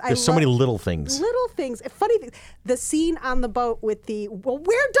There's so many little things. Little things. Funny thing. The scene on the boat with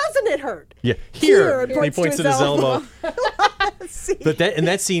where doesn't it hurt? Yeah, here. And And he points to his elbow. But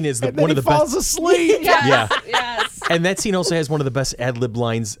that scene is one of the falls best. asleep. Yeah. Yes. And that scene also has one of the best ad-lib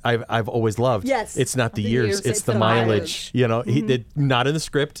lines I've always loved. Yes. It's not the The years, years, it's it's the the mileage. You know, he did not in the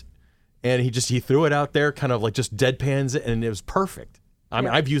script, and he threw it out there, kind of like just deadpans it, and it was perfect. I mean,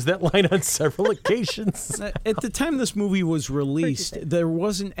 I've used that line on several occasions. At the time this movie was released, there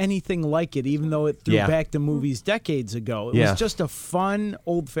wasn't anything like it, even though it threw back to movies decades ago. It was just a fun,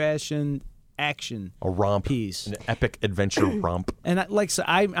 old-fashioned action A romp piece. An epic adventure romp. And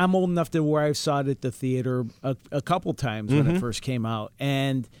I'm old enough to where I saw it at the theater a couple times when it first came out.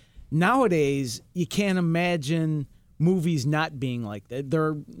 And nowadays, you can't imagine movies not being like that.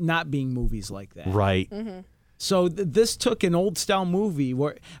 There not being movies like that. Right. So this took an old-style movie.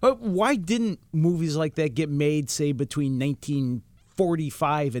 Why didn't movies like that get made, say, between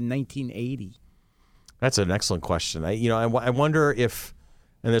 1945 and 1980? That's an excellent question. I wonder if,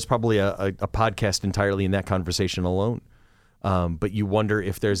 and there's probably a podcast entirely in that conversation alone, but you wonder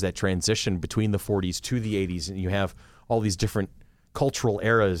if there's that transition between the 40s to the 80s, and you have all these different cultural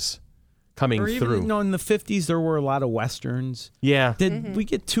eras coming Or even, through. in the 50s, there were a lot of Westerns. Yeah. Did we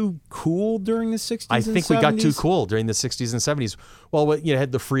get too cool during the 60s I and think 70s? we got too cool during the 60s and 70s. Well, you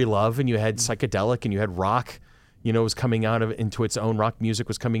had the free love, and you had psychedelic, and you had rock, was coming out of into its own. Rock music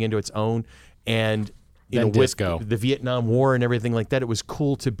was coming into its own, and Then disco. with the Vietnam War and everything like that, it was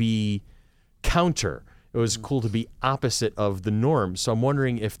cool to be counter. It was cool to be opposite of the norm. So I'm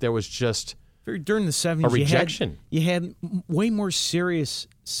wondering if there was just During the 70s, a rejection. You had way more serious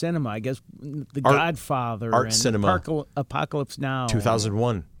cinema. I guess The Art- Godfather, art and cinema. Apocalypse Now,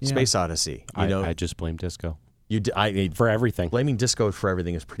 2001, Yeah. Space Odyssey. I just blame disco I for everything. blaming disco for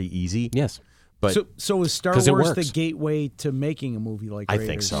everything is pretty easy. Yes. But So was Star 'Cause it Wars the works. gateway to making a movie like I Raiders?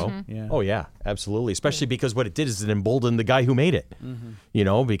 think so. Yeah. Oh yeah, absolutely. Especially because what it did is it emboldened the guy who made it.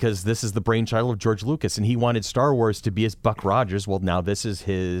 Because this is the brainchild of George Lucas, and he wanted Star Wars to be his Buck Rogers. Well, now this is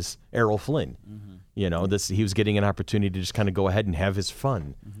his Errol Flynn. He was getting an opportunity to just kind of go ahead and have his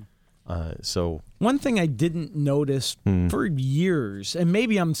fun. So One thing I didn't notice for years, and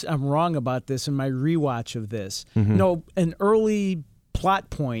maybe I'm wrong about this in my rewatch of this. An early plot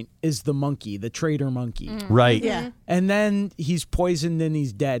point is the monkey, the traitor monkey. right, Yeah. And then he's poisoned and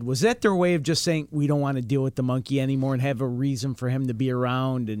he's dead. Was that their way of just saying we don't want to deal with the monkey anymore and have a reason for him to be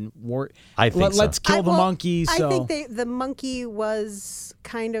around and I think so. let's kill the monkey? So I think the monkey was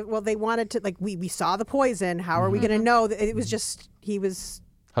kind of, they wanted to, like, we saw the poison. How are we going to know? That it was just, he was,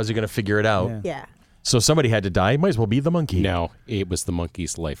 how's he going to figure it out? yeah. So somebody had to die. Might as well be the monkey. No, it was the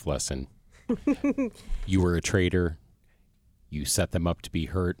monkey's life lesson. You were a traitor. You set them up to be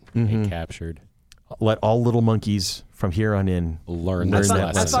hurt and captured. Let all little monkeys from here on in Learn learn this that I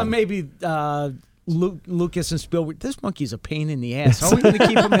lesson. thought maybe Lucas and Spielberg, this monkey's a pain in the ass. How are we going to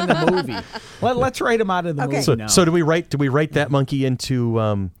keep him in the movie? Let's write him out of the Okay. movie now. So do we write that monkey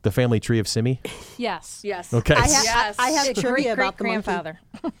into the family tree of Simi? Yes. Yes. Okay. Yes. I have trivia about the monkey. grandfather.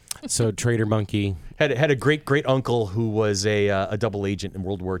 So traitor monkey. Had a great uncle who was a double agent in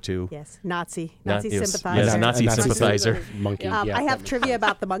World War II. Yes, Nazi Yes, sympathizer. yes, Nazi sympathizer. Monkey. yeah, I that have makes trivia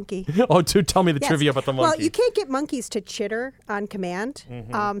about the monkey. Oh, dude, tell me the Yes. trivia about the monkey. Well, you can't get monkeys to chitter on command.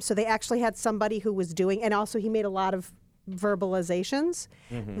 So they actually had somebody who was doing, and also he made a lot of verbalizations.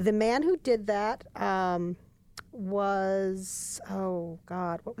 The man who did that was,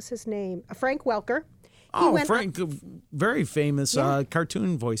 what was his name? Frank Welker. Frank, very famous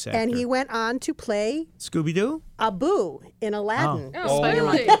cartoon voice actor. And he went on to play Scooby-Doo? Abu in Aladdin. Oh,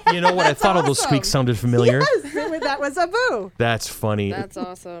 Spider-Man. really? You know what? I thought all those squeaks sounded familiar. Yes, that was Abu. That's funny. That's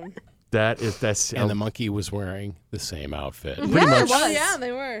awesome. That's And the monkey was wearing the same outfit. pretty Yeah, much. it was. Yeah,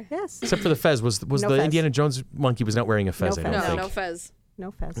 they were. Yes. Except for the fez. Was No the fez. Indiana Jones monkey was not wearing a fez? No I don't fez. No, think. no fez.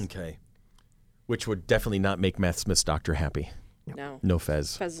 No fez. Okay. Which would definitely not make Matt Smith's doctor happy. No. No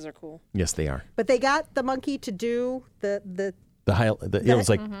fez. Fezzes are cool. Yes, they are. But they got the monkey to do the It was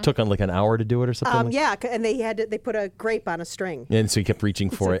like took on like an hour to do it or something. and they put a grape on a string And so he kept reaching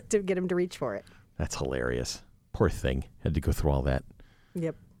for it. to get him to reach for it. That's hilarious. Poor thing had to go through all that,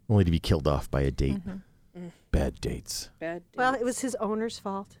 Yep. only to be killed off by a date. Bad dates. Bad. Well, it was his owner's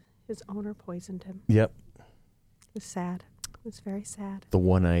fault. His owner poisoned him. Yep. It was sad. It was very sad. The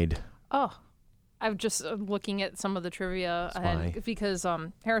one-eyed. Oh, I'm just looking at some of the trivia Spy. because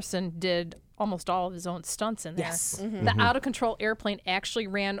Harrison did almost all of his own stunts in there. Yes. The out-of-control airplane actually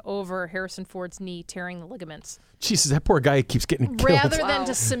ran over Harrison Ford's knee, tearing the ligaments. Jesus, that poor guy keeps getting killed. Rather than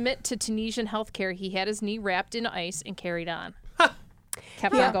to submit to Tunisian healthcare, he had his knee wrapped in ice and carried on.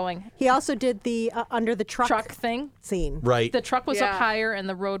 Kept on going. He also did the under the truck thing scene. Right. The truck was up higher and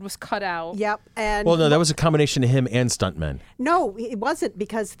the road was cut out. Yep. And Well, no, that was a combination of him and stuntmen. no, it wasn't,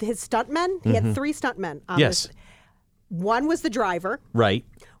 because his stuntmen, he had 3 stuntmen on Yes. this. One was the driver, Right.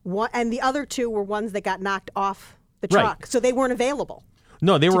 one, and the other 2 were ones that got knocked off the Right. truck. So they weren't available.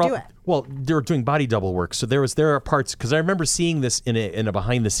 No, they were do all, it. well, they were doing body double work. So there are parts, because I remember seeing this in a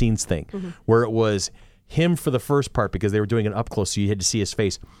behind the scenes thing where it was him for the first part because they were doing it up close, so you had to see his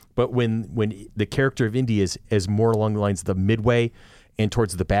face. But when the character of Indy is more along the lines of the midway and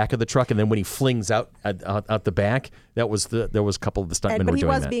towards the back of the truck, and then when he flings out the back, there was a couple of the stuntmen But were he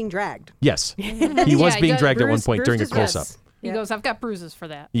doing was that. being dragged. Yes, he was being dragged at one Bruce- point during a Bruce close up. is- He goes, I've got bruises for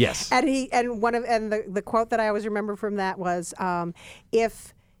that. Yes. And the quote that I always remember from that was,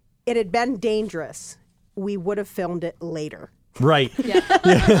 if it had been dangerous, we would have filmed it later. Right.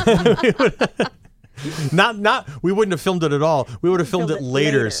 Not we wouldn't have filmed it at all. We would have filmed it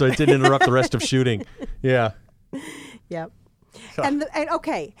later, so it didn't interrupt the rest of shooting. Yeah. Yep.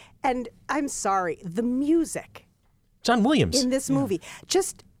 And I'm sorry, the music John Williams. in this movie,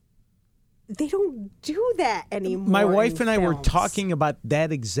 just they don't do that anymore. My wife in and I were films. talking about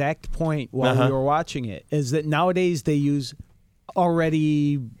that exact point while we were watching it, is that nowadays they use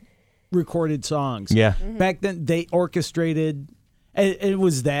already recorded songs. Yeah. Back then they orchestrated. It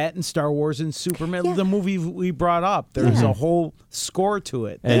was that and Star Wars and Superman, the movie we brought up. There's a whole score to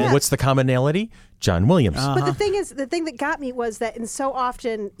it. And what's the commonality? John Williams. But the thing is, the thing that got me was that, and so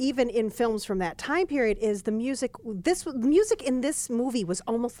often, even in films from that time period, is the music. The music in this movie was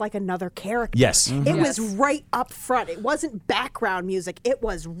almost like another character. Yes. It was right up front. It wasn't background music. It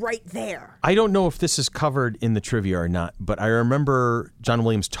was right there. I don't know if this is covered in the trivia or not, but I remember John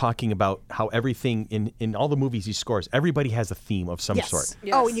Williams talking about how everything in all the movies he scores, everybody has a theme of some sort.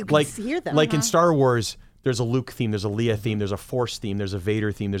 Yes. Oh, and you can hear them. Like in Star Wars, there's a Luke theme, there's a Leia theme, there's a Force theme, there's a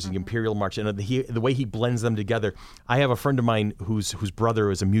Vader theme, there's the Imperial March, and the way he blends them together. I have a friend of mine whose brother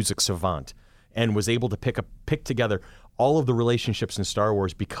is a music savant and was able to pick together all of the relationships in Star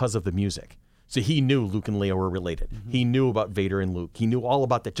Wars because of the music. So he knew Luke and Leia were related. He knew about Vader and Luke. He knew all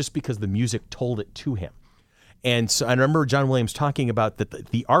about that just because the music told it to him. And so I remember John Williams talking about that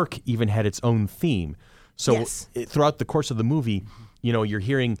the Ark even had its own theme. So throughout the course of the movie, you're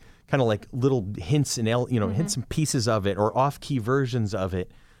hearing kind of like little hints and hints and pieces of it, or off-key versions of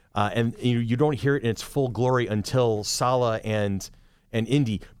it, and you don't hear it in its full glory until Sala and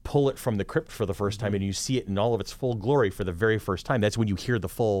Indy pull it from the crypt for the first time, and you see it in all of its full glory for the very first time. That's when you hear the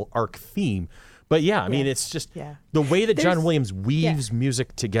full Ark theme. But I mean, it's just the way that John Williams weaves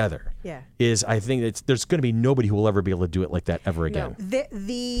music together. Is I think there's going to be nobody who will ever be able to do it like that ever again.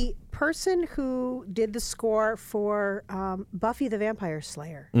 The person who did the score for Buffy the Vampire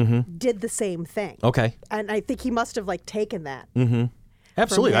Slayer did the same thing. Okay. And I think he must have taken that.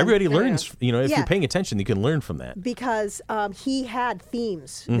 Absolutely. Everybody learns, if Yeah. you're paying attention, you can learn from that. Because he had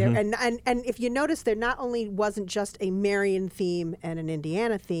themes there, and if you notice, there not only wasn't just a Marion theme and an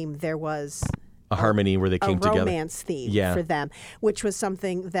Indiana theme, there was A harmony where they came a together. romance theme for them, which was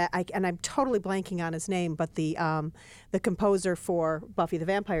something that I'm totally blanking on his name, but the composer for Buffy the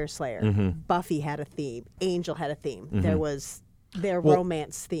Vampire Slayer, Buffy had a theme, Angel had a theme. There was their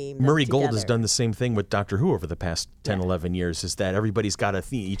romance theme. Murray Gold has together. done the same thing with Doctor Who over the past 10, 11 years, is that everybody's got a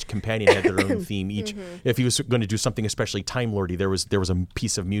theme. Each companion had their own theme. If he was going to do something especially Time Lordy, there was a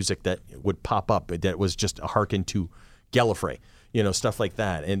piece of music that would pop up that was just a hearken to Gallifrey, stuff like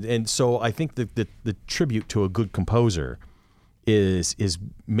that. And so I think that the tribute to a good composer is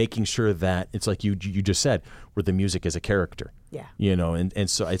making sure that it's like you just said, where the music is a character. Yeah. And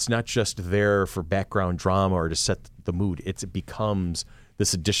so it's not just there for background drama or to set the mood. It becomes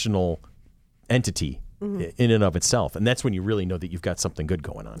this additional entity in and of itself. And that's when you really know that you've got something good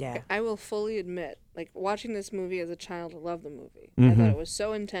going on. Yeah. I will fully admit, watching this movie as a child, I loved the movie. I thought it was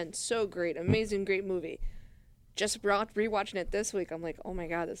so intense, so great, amazing, great movie. Just rewatching it this week, I'm like, oh my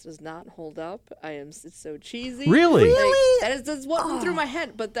god, this does not hold up. It's so cheesy. Really? That's what went through my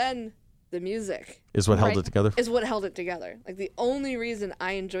head. But then the music Is what held it together? is what held it together. The only reason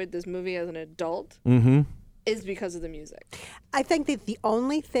I enjoyed this movie as an adult is because of the music. I think that the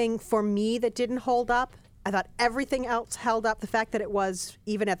only thing for me that didn't hold up, I thought everything else held up. The fact that it was,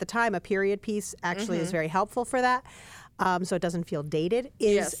 even at the time, a period piece actually is very helpful for that. So it doesn't feel dated,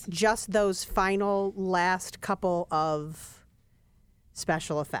 is just those final last couple of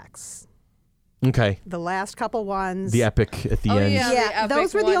special effects. Okay. The last couple ones. The epic at the end. Yeah,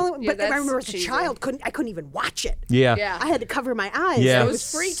 those were the only. Yeah, But I remember as a cheesy. child, I couldn't even watch it. Yeah. I had to cover my eyes. Yeah. It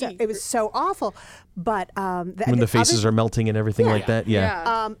was freaky. it was so awful. But When the faces are melting and everything like that.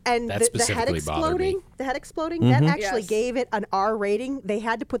 Yeah. and That the head specifically bothered me. exploding, Mm-hmm. that actually Yes. gave it an R rating. They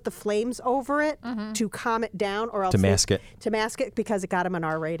had to put the flames over it to calm it down, or else mask it. To mask it because it got him an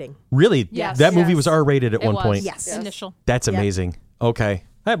R rating. Really? Yes. That movie was Yes. R-rated at It one was. point. Yes. Initial. That's amazing. Okay.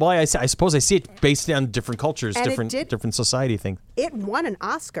 Well, I suppose I see it based on different cultures, And it different did- different society things. It won an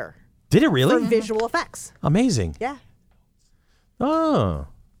Oscar Did it for really? visual effects. Amazing. Yeah. Oh,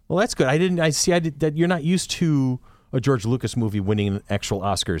 well, that's good. I did that. You're not used to a George Lucas movie winning actual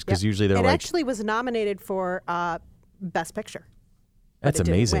Oscars because usually they're It like, actually was nominated for Best Picture. but that's it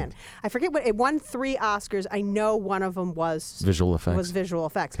didn't amazing. win. I forget what it won. 3 Oscars. I know one of them was Visual effects. Was visual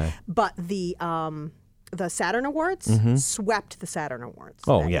effects. Okay. But the Saturn Awards swept the Saturn Awards.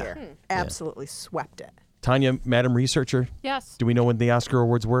 Oh, that yeah. year. Absolutely swept it. Tanya, Madam Researcher, Yes. do we know when the Oscar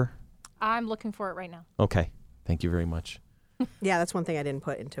awards were? I'm looking for it right now. Okay. Thank you very much. Yeah, that's one thing I didn't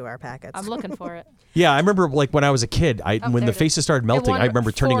put into our packets. I'm looking for it. Yeah, I remember like when I was a kid, when there the it is. faces started melting, won I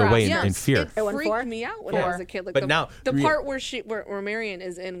remember turning 4 away Oscars. in fear. It won 4? freaked me out when I was a kid. Like But now- the part where Marion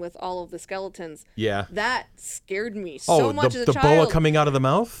is in with all of the skeletons. Yeah. That scared me so much as a the child. boa coming out of the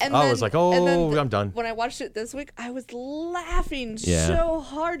mouth? And I then- was like, and then oh, I'm done. When I watched it this week, I was laughing Yeah. so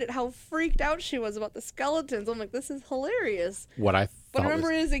hard at how freaked out she was about the skeletons. I'm like, this is hilarious. What I But I thought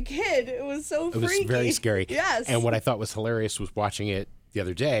remember was, as a kid, it was so it was freaky. very scary. Yes. And what I thought was hilarious was watching it the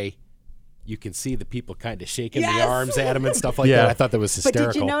other day. You can see the people kind of shaking Yes. the arms at him and stuff like Yeah. that. I thought that was But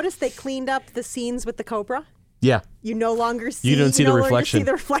hysterical. did you notice they cleaned up the scenes with the cobra? Yeah. You no longer see. You don't see the no longer reflection. See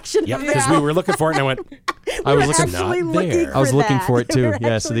the reflection. Yep, of because it. we were looking for it, and I went, I was We're looking actually Not looking there. for I was looking that. for it too. We're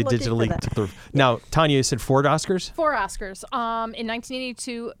Yeah, so they actually looking for digitally that. took the. Now, Tanya, you said 4 Oscars? 4 Oscars. In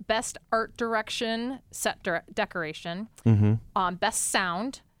 1982, Best Art Direction, Set Decoration, Best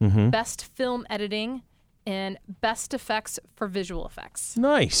Sound, Best Film Editing, and Best Effects for Visual Effects.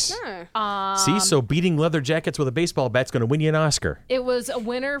 Nice. Huh. See, so beating leather jackets with a baseball bat's going to win you an Oscar. It was a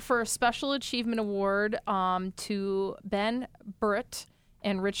winner for a Special Achievement Award to Ben Burtt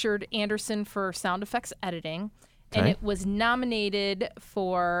and Richard Anderson for sound effects editing. And Okay. it was nominated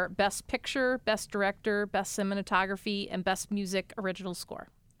for Best Picture, Best Director, Best Cinematography, and Best Music Original Score.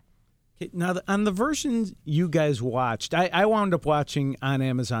 Okay, now, on the versions you guys watched, I wound up watching on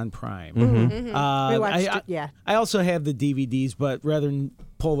Amazon Prime. We watched it, yeah. I also have the DVDs, but rather than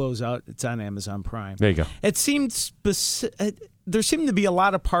pull those out, it's on Amazon Prime. There you go. It seemed there seemed to be a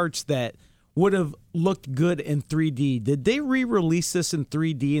lot of parts that would have looked good in 3D. Did they re-release this in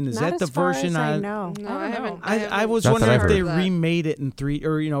 3D? And is Not that the as far version as I on? know. No, I haven't. I was Not that wondering I've if they heard. that. remade it in 3,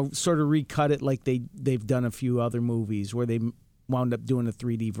 or sort of recut it like they've done a few other movies where they wound up doing a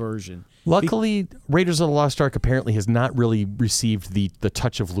 3D version. Luckily, Raiders of the Lost Ark apparently has not really received the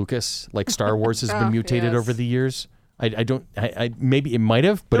touch of Lucas like Star Wars has been mutated yes. over the years. I maybe it might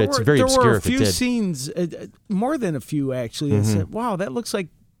have, but There it's were- very obscure There were a if few it did. scenes, more than a few actually, that said, wow, that looks like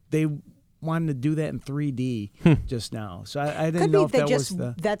they wanted to do that in 3D just now. So I didn't Could know be if they that just was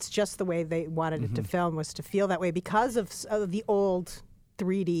the... that's just the way they wanted it to film, was to feel that way because of the old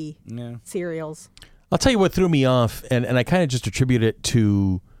 3D Yeah. serials. I'll tell you what threw me off, and I kind of just attribute it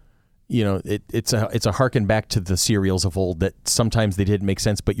to, it's a harken back to the serials of old that sometimes they didn't make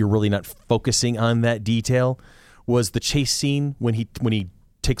sense, but you're really not focusing on that detail. Was the chase scene when he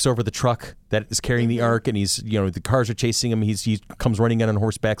takes over the truck that is carrying the ark, and he's the cars are chasing him. He comes running in on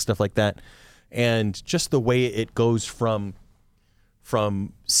horseback, stuff like that, and just the way it goes from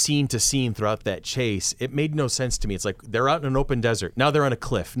scene to scene throughout that chase, it made no sense to me. It's like they're out in an open desert. Now they're on a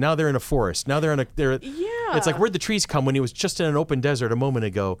cliff. Now they're in a forest. Now they're It's like, where'd the trees come when he was just in an open desert a moment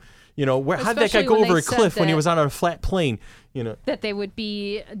ago? How did that guy Especially go when over they a cliff said when he that- was on a flat plain? That they would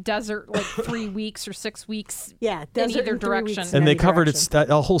be desert like 3 weeks or 6 weeks Yeah, in desert either in 3 direction. weeks in And they any covered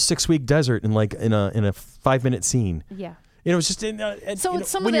direction. a whole 6-week desert in a 5-minute scene. Yeah. It was just so it's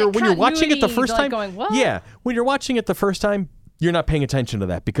some of when that you're watching it the continuity, first like time. going, "What?" Yeah, when you're watching it the first time, you're not paying attention to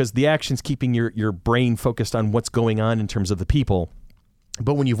that because the action's keeping your brain focused on what's going on in terms of the people.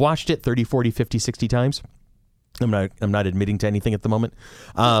 But when you've watched it 30, 40, 50, 60 times, I'm not admitting to anything at the moment.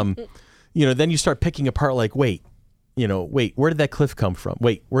 Then you start picking apart like, wait, where did that cliff come from?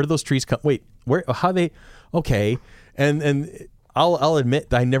 Wait, where did those trees come? Wait, okay. And I'll admit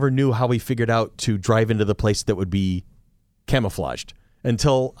that I never knew how he figured out to drive into the place that would be camouflaged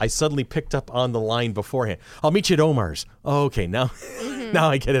until I suddenly picked up on the line beforehand. I'll meet you at Omar's. Oh, okay, now now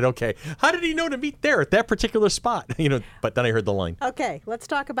I get it. Okay. How did he know to meet there at that particular spot? But then I heard the line. Okay, let's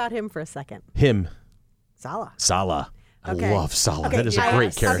talk about him for a second. Him, Sala. Sala. Okay. I love Sala. Okay, That is a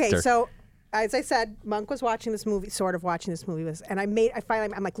great character. Okay, so as I said, Monk was watching this movie, sort of watching this movie,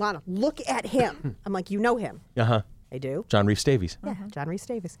 I'm like, Lana, look at him. I'm like, you know him. Uh-huh. I do. John Rhys Davies. Yeah, John Rhys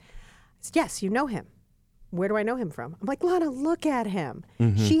Davies. I said, yes, you know him. Where do I know him from? I'm like, Lana, look at him.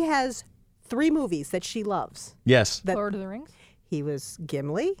 She has 3 movies that she loves. Yes. Lord of the Rings. He was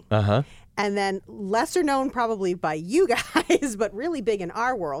Gimli. Uh-huh. And then lesser known probably by you guys, but really big in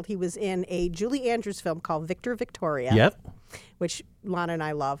our world, he was in a Julie Andrews film called Victor Victoria. Yep. Which Lana and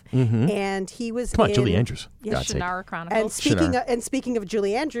I love. And he was Come on, in Julie Andrews. Yes, God's sake. Shannara Chronicles. And speaking of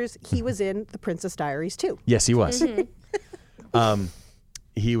Julie Andrews, he was in The Princess Diaries too. Yes, he was.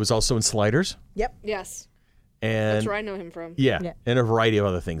 He was also in Sliders. Yep. Yes. And That's where I know him from. Yeah, and a variety of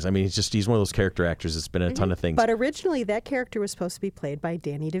other things. I mean, he's one of those character actors that's been in a ton of things. But originally that character was supposed to be played by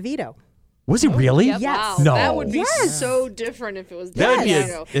Danny DeVito. Was he really? Yep. Yes. Wow, No. that would be so different if it was That would be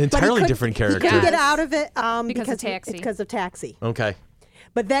Danny an DeVito. entirely But different he character. couldn't get Yes. out of it Because of Taxi. Okay.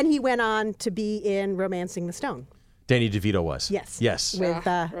 But then he went on to be in Romancing the Stone. Danny DeVito was. Yes. Yes. With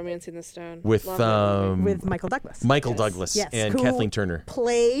Romancing the Stone. With Love that movie. with Michael Douglas. Michael Douglas Yes, and who Kathleen Turner.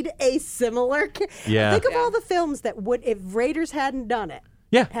 played a similar. Yeah. Think of all the films that would, if Raiders hadn't done it,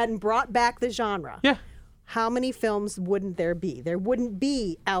 Yeah. hadn't brought back the genre. Yeah. How many films wouldn't there be? There wouldn't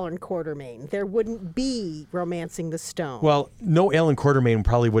be Alan Quartermain. There wouldn't be Romancing the Stone. Well, no Alan Quartermain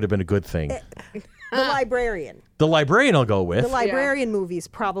probably would have been a good thing. The Librarian. The Librarian I'll go with. The Librarian movies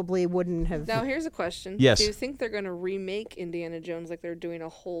probably wouldn't have. Now, here's a question. Yes. Do you think they're going to remake Indiana Jones like they're doing a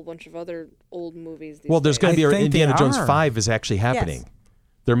whole bunch of other old movies these Well, there's days? going to be I think Indiana they Jones are. 5 is actually happening.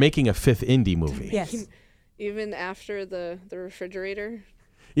 They're making a 5th indie movie. Yes. Even after the refrigerator?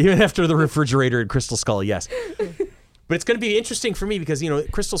 Even after the refrigerator and Crystal Skull, yes. But it's going to be interesting for me because,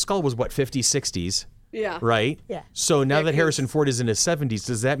 Crystal Skull was, 50s, 60s, Yeah. right? Yeah. So now Yeah, that Harrison Ford is in his 70s,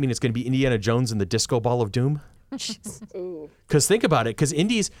 does that mean it's going to be Indiana Jones and the Disco Ball of Doom? Ooh. Because think about it, because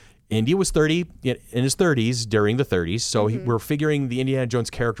Indy was 30 in his 30s during the 30s, so we're figuring the Indiana Jones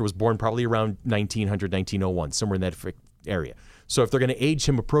character was born probably around 1900, 1901, somewhere in that area. So if they're going to age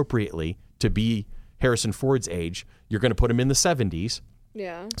him appropriately to be Harrison Ford's age, you're going to put him in the 70s.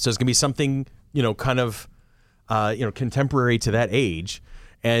 Yeah. So it's going to be something, kind of, contemporary to that age.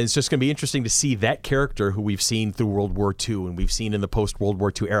 And it's just going to be interesting to see that character who we've seen through World War II and we've seen in the post-World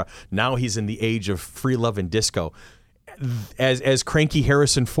War II era. Now he's in the age of free love and disco. As cranky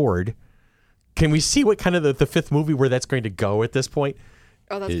Harrison Ford, can we see what kind of the 5th movie where that's going to go at this point?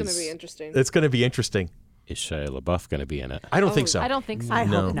 Oh, that's going to be interesting. It's going to be interesting. Is Shia LaBeouf going to be in it? I don't think so. I don't think so. I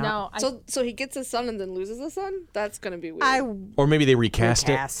hope not. No. So he gets a son and then loses a son? That's going to be weird. Or maybe they recast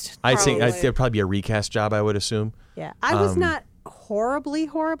it. Recast. I'd say Probably. it'd probably be a recast job, I would assume. Yeah. I was not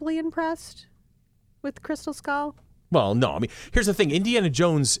horribly impressed with Crystal Skull. Well, no. I mean, here's the thing. Indiana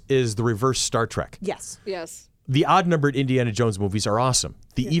Jones is the reverse Star Trek. Yes. Yes. The odd-numbered Indiana Jones movies are awesome.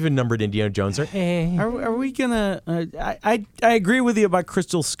 The even-numbered Indiana Jones are Are we gonna? I agree with you about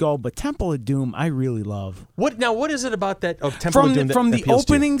Crystal Skull, but Temple of Doom I really love. What is it about that of Temple of Doom that From the appeals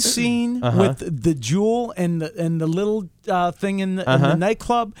to you? opening scene with the jewel and the little thing in the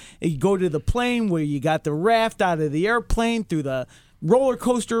nightclub, and you go to the plane where you got the raft out of the airplane through the roller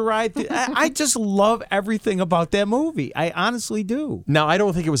coaster ride. I just love everything about that movie. I honestly do. Now, I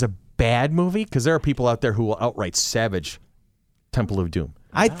don't think it was a bad movie because there are people out there who will outright savage Temple of Doom.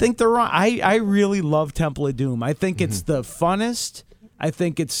 I think they're wrong. I really love Temple of Doom. I think it's the funnest. I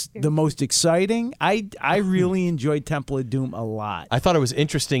think it's the most exciting. I really enjoyed Temple of Doom a lot. I thought it was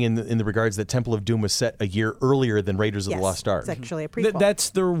interesting in the regards that Temple of Doom was set a year earlier than Raiders of Yes. the Lost Ark. It's actually a prequel. That's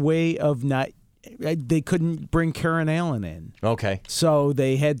their way of not. They couldn't bring Karen Allen in, Okay. so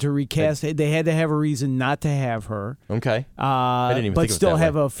they had to recast. They had to have a reason not to have her. Okay. I didn't even but think of it still that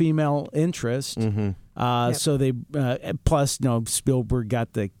have way. a female interest. So they plus Spielberg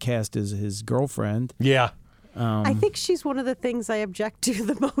got the cast as his girlfriend. Yeah. I think she's one of the things I object to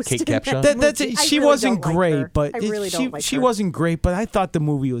the most. Kate in that Capshaw? That's movie. it. I She really wasn't don't like great, her. but I really don't like she her. wasn't great. But I thought the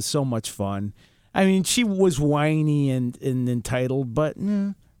movie was so much fun. I mean, she was whiny and entitled, but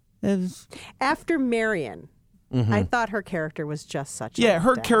it was, After Marion, I thought her character was just such. a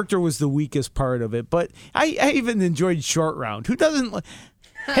her letdown. character was the weakest part of it. But I even enjoyed Short Round. Who doesn't?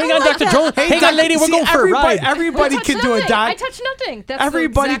 Hang on, Dr. Joel. Hang on, lady. We're See, going for a ride. Everybody I touch can do a nothing. I doc. touch nothing. That's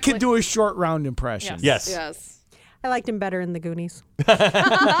Everybody exactly. can do a Short Round impression. Yes. Yes. I liked him better in The Goonies.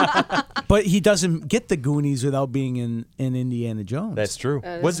 But he doesn't get the Goonies without being in Indiana Jones. That's true.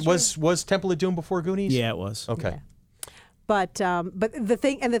 That is Was Temple of Doom before Goonies? Yeah, it was. Okay. But the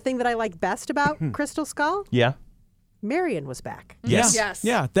thing that I like best about Crystal Skull, Yeah. Marion was back. Yes. Yes.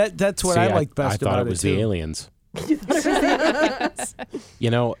 Yeah, that's what See, I liked best I thought about it was too. the aliens.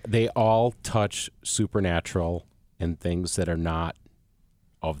 They all touch supernatural and things that are not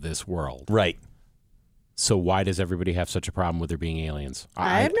of this world. Right. So why does everybody have such a problem with there being aliens?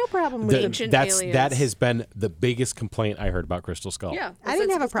 I have no problem with Ancient aliens. That has been the biggest complaint I heard about Crystal Skull. Yeah, I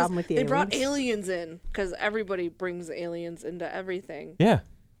didn't have a problem with the They brought aliens. aliens in because everybody brings aliens into everything. Yeah.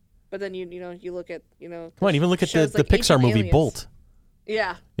 But then you look at Come on, even look at shows the like Pixar Ancient movie Aliens. Bolt.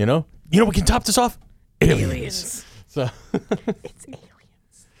 Yeah. You know what can top this off? Aliens. So It's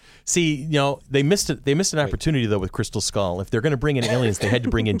aliens. see, they missed it. They missed an opportunity though with Crystal Skull. If they're going to bring in aliens, they had to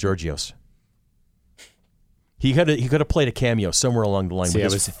bring in Georgios. He could have played a cameo somewhere along the line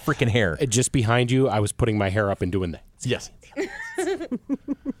with his freaking hair. Just behind you, I was putting my hair up and doing that. Yes.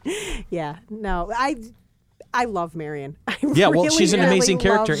 Yeah, no, I love Marion. Yeah, well, really, she's an really amazing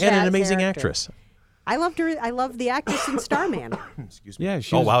character love and an that amazing character. actress. I loved her. I love the actress in Starman. Excuse me. Yeah.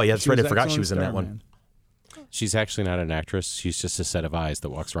 Oh wow, yeah, that's right. I forgot excellent she was in that Starman. one. She's actually not an actress. She's just a set of eyes that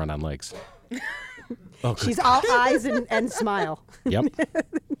walks around on legs. Oh, good. She's all eyes and smile Yep.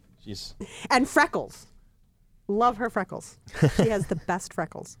 She's and freckles. Love her freckles. She has the best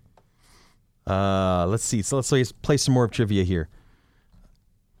freckles. let's see. So let's play some more trivia here.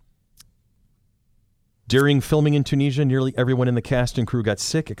 During filming in Tunisia, nearly everyone in the cast and crew got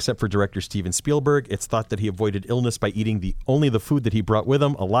sick except for director Steven Spielberg. It's thought that he avoided illness by eating only the food that he brought with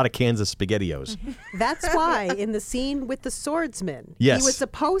him, a lot of cans of SpaghettiOs. That's why in the scene with the swordsman, Yes. he was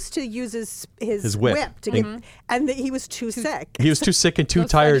supposed to use his whip. to get, and he was too sick. He was too sick and too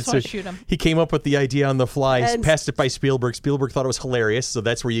That's why I tired, just so wanna shoot him. he came up with the idea on the fly, And- passed it by Spielberg. Spielberg thought it was hilarious, so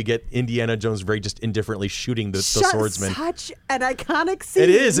that's where you get Indiana Jones very just indifferently shooting the swordsman. Such an iconic scene. It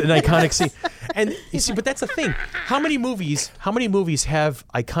is an iconic scene. And you see, but that's the thing. How many movies have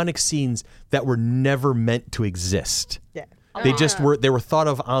iconic scenes that were never meant to exist? Yeah. They just were thought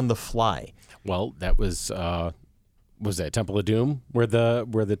of on the fly. Well, that was that Temple of Doom where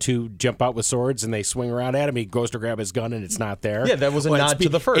the two jump out with swords and they swing around at him. He goes to grab his gun and it's not there. Yeah, that was a nod to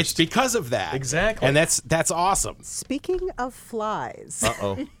the first. It's because of that. Exactly. And that's awesome. Speaking of flies,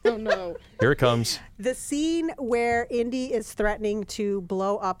 Uh-oh. Oh no. Here it comes. the scene where Indy is threatening to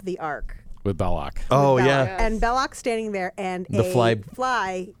blow up the Ark. With Belloc. Oh, Belloc. yeah. And Belloc's standing there, and The a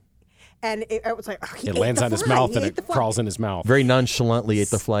fly- and it was like he It ate lands the on his fly. mouth He and ate the it fly. crawls in his mouth. Very nonchalantly ate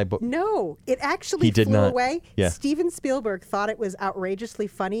the fly, but No, it actually He did flew not. away. Yeah. Steven Spielberg thought it was outrageously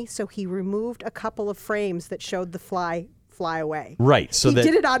funny, so he removed a couple of frames that showed the fly away. right. So he that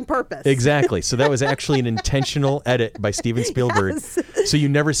did it on purpose. exactly. So that was actually an intentional edit by Steven Spielberg. Yes. So you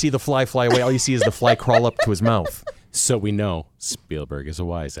never see the fly away. All you see is the fly crawl up to his mouth. So we know Spielberg is a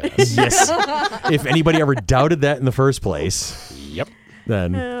wise ass. Yes. If anybody ever doubted that in the first place, Yep.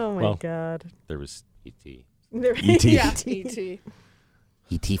 then Oh my Well, God. There was E.T. E.T. Yeah. E.T.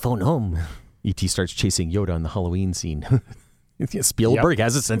 E.T. phone home. E.T. starts chasing Yoda on the Halloween scene. Spielberg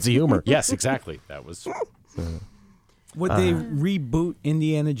has a sense of humor. Yes, exactly. That was Would they reboot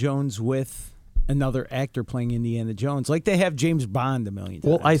Indiana Jones with another actor playing Indiana Jones, like they have James Bond a million times?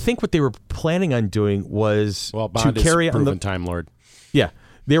 Well, I think what they were planning on doing was Bond to carry is on proven the Time Lord. yeah.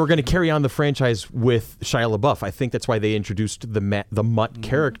 They were going to carry on the franchise with Shia LaBeouf. I think that's why they introduced the Mutt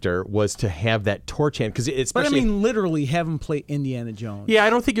character, was to have that torch hand, because But I especially. mean, literally have him play Indiana Jones. Yeah,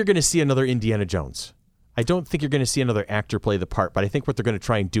 I don't think you're going to see another Indiana Jones. I don't think you're going to see another actor play the part, but I think what they're going to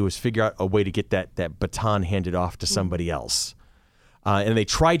try and do is figure out a way to get that baton handed off to somebody else. And they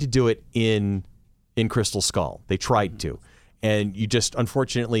tried to do it in Crystal Skull. They tried to. And you just,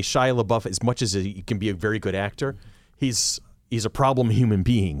 unfortunately, Shia LaBeouf, as much as he can be a very good actor, he's a problem human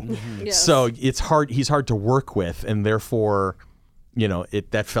being. Yes. So it's hard. He's hard to work with, and therefore,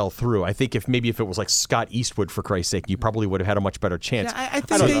 that fell through. I think if it was like Scott Eastwood, for Christ's sake, you probably would have had a much better chance. Yeah, I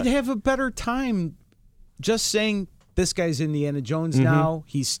think they'd have a better time just saying this guy's Indiana Jones now.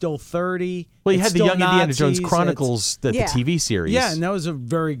 He's still 30. Well, you It's had the still Young Indiana Jones Nazis. Chronicles, the Yeah. TV series. Yeah, and that was a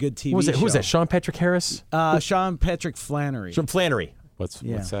very good TV Who was it? Who was show. that? Sean Patrick Harris? Sean Patrick Flannery. Sean Flannery. What's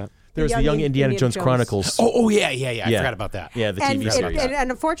Yeah. that? There was the Young Indiana Jones Chronicles. Oh yeah. I Yeah. forgot about that. Yeah, the And, TV and, series.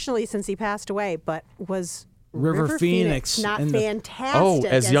 and unfortunately, since he passed away, but was River Phoenix not in the- fantastic? Oh,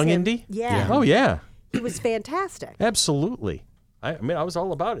 as Young him? Indy? Yeah. Oh, yeah. He was fantastic. Absolutely. I mean, I was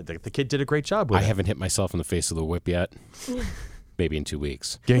all about it. The kid did a great job with I it. haven't hit myself in the face with a whip yet. Maybe in 2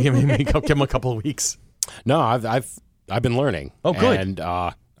 weeks. Give him a couple of weeks. No, I've been learning. Oh, good. And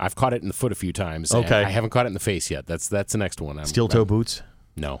I've caught it in the foot a few times. and Okay. I haven't caught it in the face yet. That's the next one. Steel toe boots?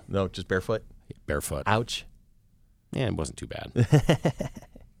 No, No, just barefoot? barefoot. Ouch. Yeah, it wasn't too bad.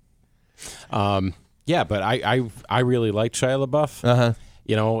 Yeah, but I really liked Shia LaBeouf.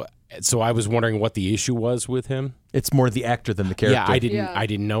 Uh-huh. So I was wondering what the issue was with him. It's more the actor than the character. Yeah, Yeah. I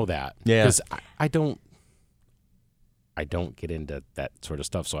didn't know that. Yeah. because I don't get into that sort of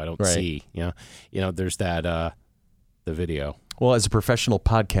stuff, so I don't Right. see. There's that the the video. Well, as a professional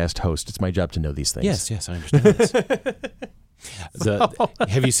podcast host, it's my job to know these things. Yes, I understand this.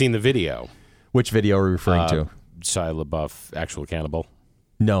 Have you seen the video? Which video are we referring to? Shia LaBeouf, actual cannibal.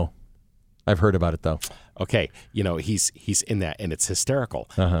 No. I've heard about it, though. Okay. He's in that, and it's hysterical.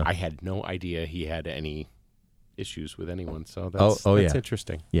 Uh-huh. I had no idea he had any issues with anyone, so that's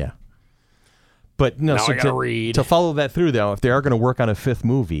interesting. Yeah. But no, now so I gotta read. To follow that through, though, if they are going to work on a fifth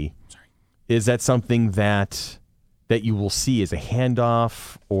movie, is that something that you will see as a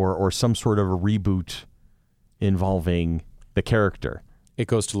handoff or some sort of a reboot involving the character? It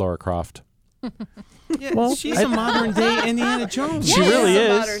goes to Lara Croft. Yeah, well, she's a modern day Indiana Jones. She really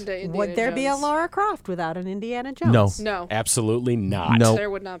is. Modern day Indiana Would there be a Jones. Lara Croft without an Indiana Jones? No. Absolutely not. No. There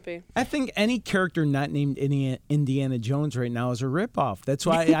would not be. I think any character not named Indiana Jones right now is a ripoff. That's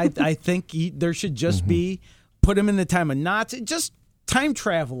why I think there should just be, put him in the time of Nazi, just time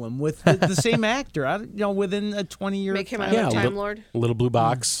travel him with the same actor. Within a 20-year Make him time. a Time Lord. Little blue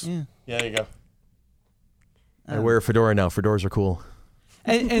box. Yeah. Yeah, there you go. I wear a fedora now. Fedoras are cool.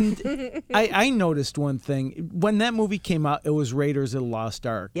 And I noticed one thing. When that movie came out, it was Raiders of the Lost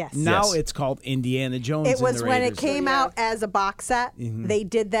Ark. Yes. Now Yes. It's called Indiana Jones. It and was the when it Raiders. came out as a box set. They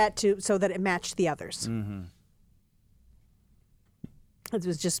did that so that it matched the others. It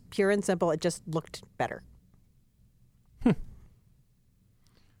was just pure and simple. It just looked better. I'm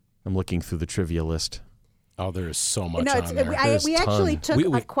looking through the trivia list. Oh, there is so much No, on there. we actually ton.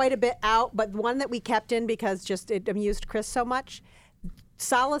 took quite a bit out, but one that we kept in because it amused Chris so much.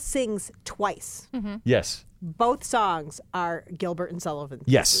 Sala sings twice. Yes. Both songs are Gilbert and Sullivan.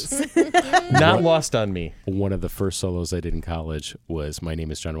 Yes. Not lost on me. One of the first solos I did in college was My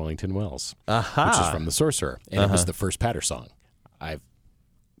Name is John Wellington Wells, Aha. which is from The Sorcerer. And it was the first Patter song. I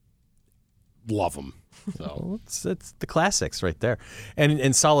love them. So. Well, it's the classics right there.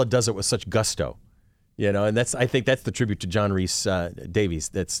 And Sala does it with such gusto. And I think that's the tribute to John Rhys Davies.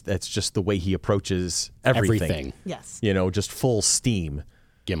 That's just the way he approaches everything. Yes. Just full steam.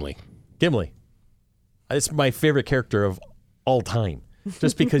 Gimli. It's my favorite character of all time.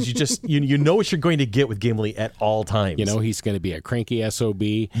 Just because you know what you're going to get with Gimli at all times. He's going to be a cranky SOB.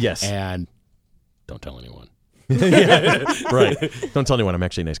 Yes. And don't tell anyone. Right. Don't tell anyone. I'm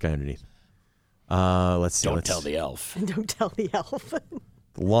actually a nice guy underneath. Let's see. Don't tell the elf. Don't tell the elf.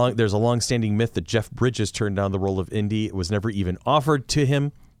 There's a long-standing myth that Jeff Bridges turned down the role of Indy. It was never even offered to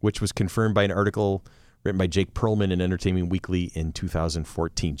him, which was confirmed by an article written by Jake Perlman in Entertainment Weekly in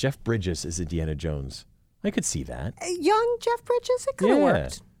 2014. Jeff Bridges is Indiana Jones. I could see that. Young Jeff Bridges, it could have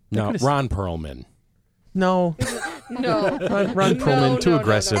worked. No, Ron Perlman. No. No. Ron Perlman, too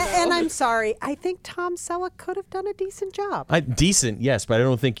aggressive. And I'm sorry, I think Tom Selleck could have done a decent job. Decent, yes, but I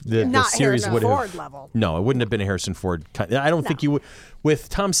don't think the Not series Harrison would have. Ford level. No, it wouldn't have been a Harrison Ford. I don't think you would. With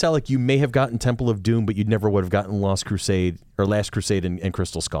Tom Selleck, you may have gotten Temple of Doom, but you never would have gotten Last Crusade and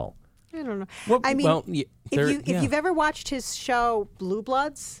Crystal Skull. I don't know. Well, I mean, well, if you've ever watched his show Blue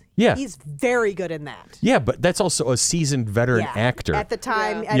Bloods, Yeah. he's very good in that. Yeah, but that's also a seasoned veteran actor. At the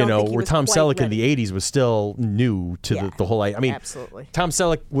time, I don't think he where was Tom quite Selleck ready. in the 80s was still new to the whole. I mean, absolutely. Tom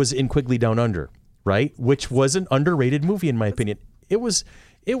Selleck was in Quigley Down Under, right? Which was an underrated movie, in my opinion. It was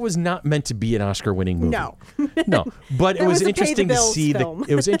not meant to be an Oscar-winning movie. No. No. But it It was was a interesting to pay-the-bills see film.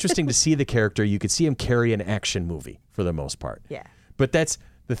 it was interesting to see the character. You could see him carry an action movie for the most part. Yeah. But that's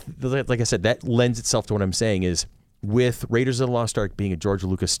like I said, that lends itself to what I'm saying is with Raiders of the Lost Ark being a George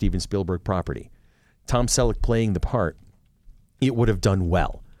Lucas, Steven Spielberg property, Tom Selleck playing the part, it would have done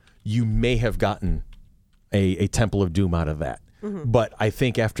well. You may have gotten a Temple of Doom out of that. But I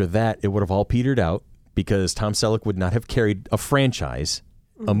think after that, it would have all petered out because Tom Selleck would not have carried a franchise,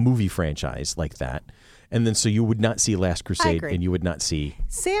 a movie franchise like that. And then so you would not see Last Crusade agree. and you would not see...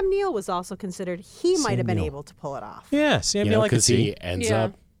 Sam Neill was also considered. He might have been able to pull it off. Yeah, Sam Neill I could because see. he ends Yeah.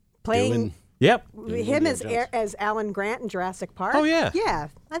 up Playing doing... Yep. him as Alan Grant in Jurassic Park. Oh, yeah. Yeah,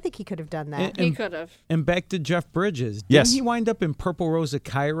 I think he could have done that. He could have. And back to Jeff Bridges. Yes. Didn't he wind up in Purple Rose of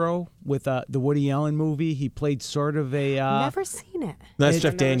Cairo with the Woody Allen movie? He played sort of a... Never seen it. That's I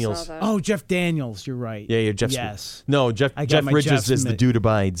Jeff Never Daniels. saw that. Oh, Jeff Daniels. You're right. Yeah, Jeff. Yes. No, Jeff I got my Bridges Jeffs is the mi- dude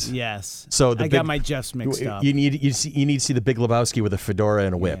abides. Yes. So I got my Jeffs mixed up. You need to see the Big Lebowski with a fedora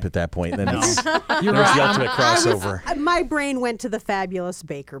and a whip at that point. Then it's You're there's right. the ultimate crossover. My brain went to the Fabulous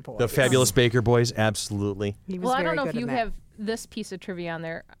Baker Boys. The Fabulous Baker Boys, absolutely. He was Well, I very don't know good if you in that. have this piece of trivia on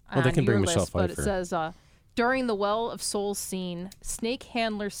there Well, they on can your bring list, Michelle but it Pfeiffer. says during the Well of Souls scene, snake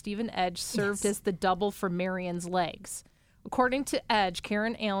handler Stephen Edge served as the double for Marion's legs. According to Edge,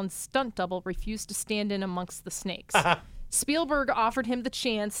 Karen Allen's stunt double refused to stand in amongst the snakes. Spielberg offered him the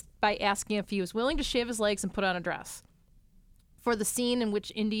chance by asking if he was willing to shave his legs and put on a dress. For the scene in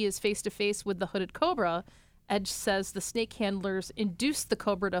which Indy is face-to-face with the hooded cobra, Edge says the snake handlers induced the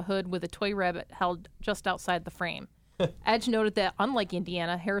cobra to hood with a toy rabbit held just outside the frame. Edge noted that, unlike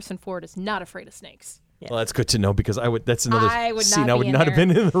Indiana, Harrison Ford is not afraid of snakes. Well, that's good to know because that's another scene I would be not have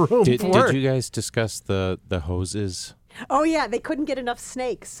been in the room Did for. you guys discuss the hoses? Oh yeah, they couldn't get enough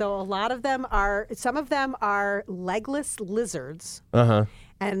snakes, so some of them are legless lizards,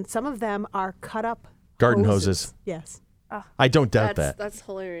 and some of them are cut up Garden hoses. Yes. I don't doubt that. That's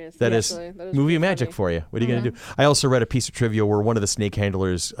hilarious. That is actually. That is movie really magic funny. for you. What are you going to do? I also read a piece of trivia where one of the snake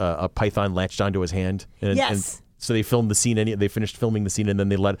handlers, a python latched onto his hand. And, Yes. And so they filmed the scene, and they finished filming the scene, and then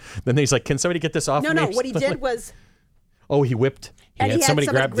then he's like, "Can somebody get this off?" No, me?" what he did was, Oh, he whipped. He had somebody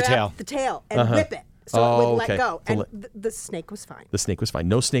grab the tail. the tail and whip it, so it wouldn't okay. let go, To and the snake was fine. The snake was fine.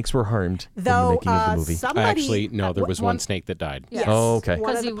 No snakes were harmed in the Though making of the movie. somebody Actually, no, there was one snake that died. Yes. Oh, okay.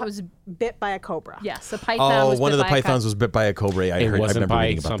 one of Because the he was, bit by a cobra. yes, a python was One bit of the by a pythons was bit by a cobra. I It wasn't remember by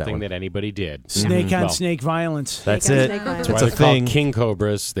reading about that something one. that anybody did. Snake on Well, snake violence. That's on it. snake violence. That's It's why a they're called thing. king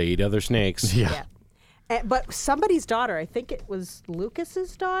cobras. They eat other snakes. Yeah. But somebody's daughter, I think it was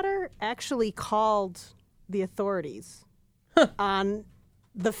Lucas's daughter, actually called the authorities on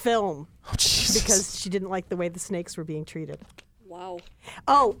the film Oh, Jesus. because she didn't like the way the snakes were being treated. Wow.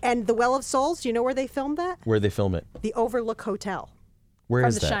 Oh, and The Well of Souls, do you know where they filmed that? Where'd they film it? The Overlook Hotel. Where From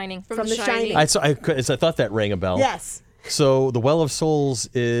is The that? Shining. From The Shining. I thought that rang a bell. Yes. So the Well of Souls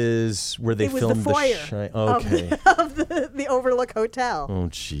is where they It was filmed the foyer Okay. of the Overlook Hotel. Oh,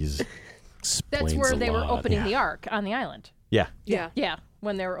 jeez. That's where they were opening the Ark on the island. Yeah. Yeah. Yeah,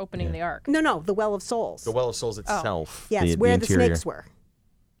 when they were opening the Ark. No, The Well of Souls. The Well of Souls itself. Yes, where the interior. snakes were.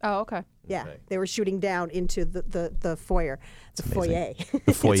 Oh, okay. Yeah, they were shooting down into the foyer. The foyer.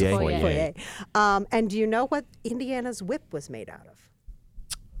 The foyer. foyer. And do you know what Indiana's whip was made out of?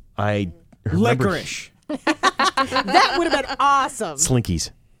 I remember Licorice. That would have been awesome.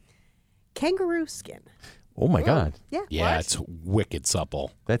 Slinkies. Kangaroo skin. Oh my God, Yeah. Yeah, it's wicked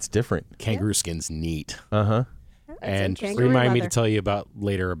supple. that's different. Kangaroo skin's neat. Uh-huh. And kangaroo remind me to leather. tell you about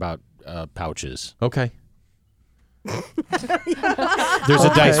later about pouches. Okay. There's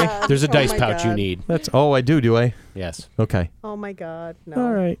a dice. There's a dice my pouch you God. need. That's I do I? Yes. Okay. Oh my God, no.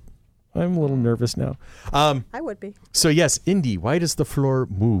 All right. I'm a little nervous now. I would be. So yes, Indy, why does the floor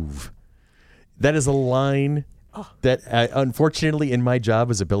move? That is a line that, unfortunately, in my job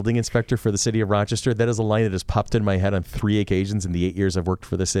as a building inspector for the city of Rochester, that is a line that has popped in my head on 3 occasions in the 8 years I've worked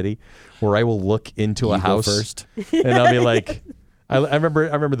for the city, where I will look into a You go house first. and I'll be like, I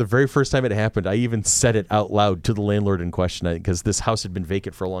remember the very first time it happened. I even said it out loud to the landlord in question because this house had been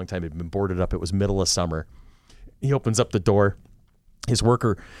vacant for a long time. It had been boarded up. It was middle of summer. He opens up the door. His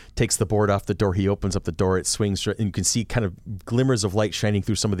worker takes the board off the door. He opens up the door. It swings, and you can see kind of glimmers of light shining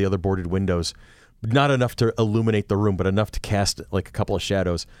through some of the other boarded windows. Not enough to illuminate the room, but enough to cast like a couple of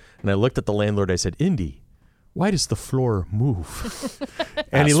shadows. And I looked at the landlord. I said, Indy, why does the floor move?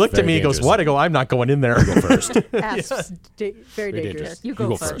 And he That's looked at very me. He goes, dangerous. what? I go, I'm not going in there. Go first. Very Very dangerous. dangerous. You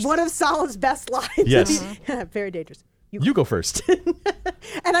go first. One of Saul's best lines. Yes. Very dangerous. You go first.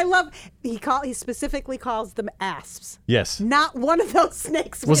 And I love he specifically calls them asps. Yes. Not one of those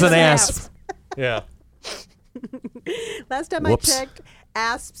snakes Was an asp. Yeah. Last time Whoops. I checked,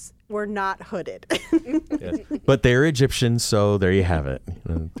 asps were not hooded. Yes. But they're Egyptian, so there you have it.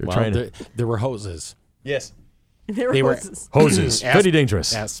 They're Well, trying to. there were hoses. Yes. They were- hoses. Hoses. Asp- Pretty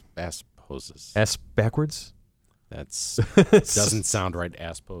dangerous. Asp hoses. S backwards? That's doesn't sound right.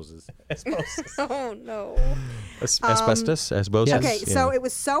 Asp hoses. Oh no. Asbestos? Asbestos? Okay, Yeah. so it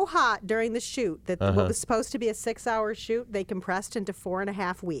was so hot during the shoot that what was supposed to be a 6-hour shoot, they compressed into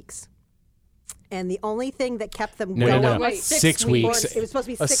 4.5 weeks. And the only thing that kept them No, going no, no. Wait, 6 Or weeks. it was supposed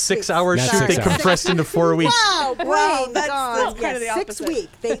to be a 6 6-hour weeks. shoot Not they 6 hours. compressed into 4 weeks. Wow, brain that's gone. kind of the Yeah, 6 opposite.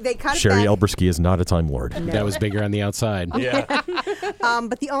 weeks. They cut it Sherry back. Elbersky is not a Time Lord. That was bigger on the outside. Yeah.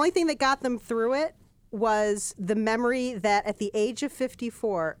 But the only thing that got them through it was the memory that at the age of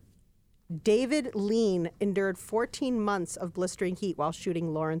 54, David Lean endured 14 months of blistering heat while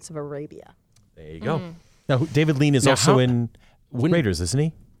shooting Lawrence of Arabia. There you go. Now, David Lean is Now, also how- in wouldn't- Raiders, isn't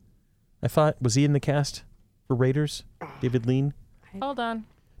he? I thought, was he in the cast for Raiders? David Lean? Hold on.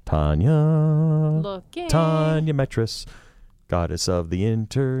 Tanya. Looking. Tanya Metris, goddess of the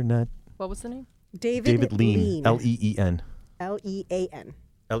internet. What was the name? David Lean. L-E-E-N. L-E-A-N.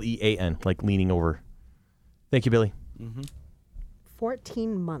 L-E-A-N, like leaning over. Thank you, Billy.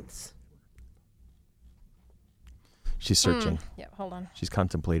 14 months. She's searching. Yeah, hold on. She's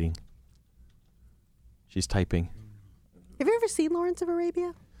contemplating. She's typing. Have you ever seen Lawrence of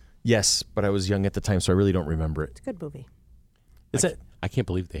Arabia? Yes, but I was young at the time, so I really don't remember it. It's a good movie. Is that I can't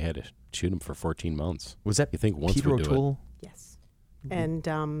believe they had to shoot him for 14 months. was that You think once Peter would do it. O'Toole Yes. And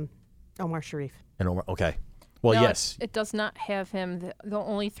Omar Sharif. and Omar? Okay, Well, No, yes. It does not have him. The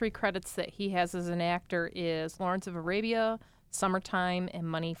only 3 credits that he has as an actor is Lawrence of Arabia, Summertime, and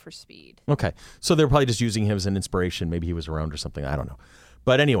Money for Speed. Okay. So they're probably just using him as an inspiration. Maybe he was around or something. I don't know.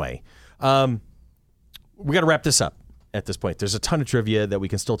 But anyway, we got to wrap this up at this point. There's a ton of trivia that we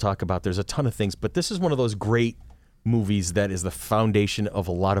can still talk about. There's a ton of things. But this is one of those great movies that is the foundation of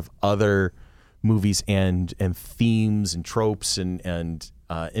a lot of other movies and themes and tropes and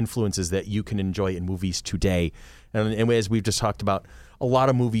influences that you can enjoy in movies today. And as we've just talked about, a lot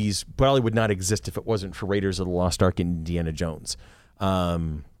of movies probably would not exist if it wasn't for Raiders of the Lost Ark and Indiana Jones.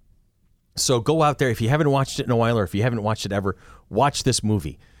 So go out there. If you haven't watched it in a while, or if you haven't watched it ever, watch this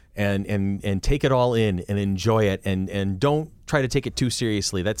movie and take it all in and enjoy it. And don't try to take it too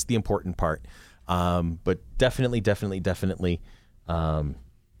seriously. That's the important part. But definitely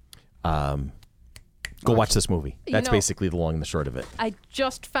go watch this movie. That's basically the long and the short of it. I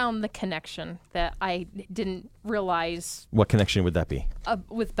just found the connection that I didn't realize. What connection would that be?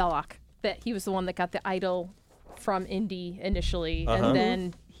 With Belloc, that he was the one that got the idol from Indy initially, and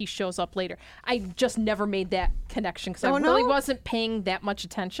then he shows up later. I just never made that connection because I really wasn't paying that much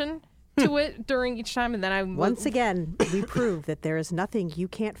attention to it during each time, and then I once again we prove that there is nothing you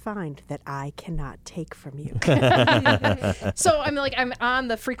can't find that I cannot take from you. So I'm on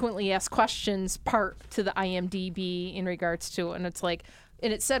the frequently asked questions part to the IMDb in regards to it, and it's like,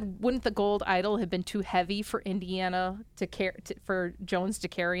 and it said, wouldn't the gold idol have been too heavy for Indiana for Jones to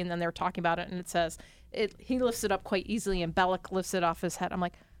carry? And then they were talking about it, and it says he lifts it up quite easily, and Belloc lifts it off his head. I'm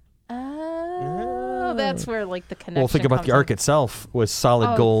like, oh, that's where the connection. Well, think about the Ark itself was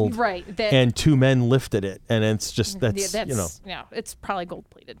solid gold, right? And 2 men lifted it, and it's just it's probably gold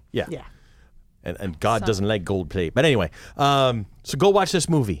plated. Yeah. And God doesn't like gold plate. But anyway, so go watch this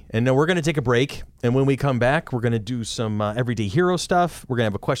movie, and then we're going to take a break. And when we come back, we're going to do some everyday hero stuff. We're going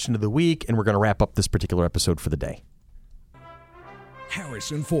to have a question of the week, and we're going to wrap up this particular episode for the day.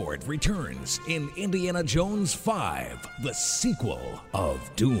 Harrison Ford returns in Indiana Jones 5, the sequel of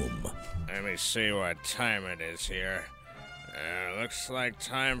Doom. Let me see what time it is here. Looks like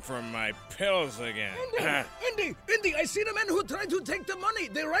time for my pills again. Indy, I see the men who tried to take the money.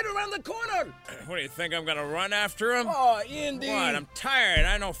 They're right around the corner. What do you think, I'm gonna run after them? Oh, Indy. What, I'm tired.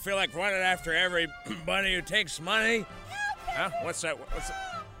 I don't feel like running after everybody who takes money. Huh? What's that?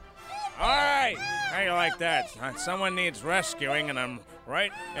 All right. How you like that? Someone needs rescuing, and I'm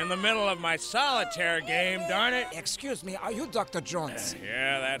right in the middle of my solitaire game, darn it. Excuse me, are you Dr. Jones?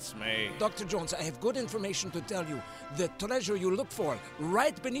 Yeah, that's me. Dr. Jones, I have good information to tell you. The treasure you look for,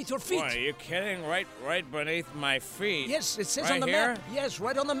 right beneath your feet. What, are you kidding? Right beneath my feet? Yes, it says right on the here? map. Yes,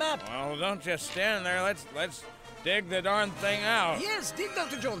 right on the map. Well, don't just stand there. Let's dig the darn thing out. Yes, dig,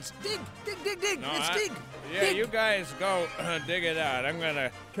 Dr. Jones. Dig. No, Let's dig. Yeah, dig. you guys go dig it out. I'm going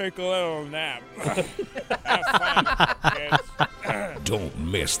to take a little nap. Have fun, kids. Don't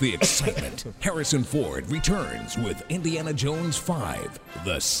miss the excitement. Harrison Ford returns with Indiana Jones 5,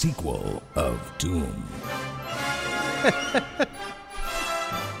 the sequel of Doom.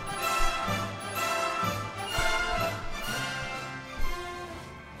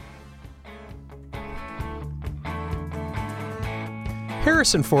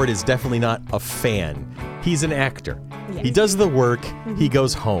 Harrison Ford is definitely not a fan. He's an actor. Yes. He does the work. He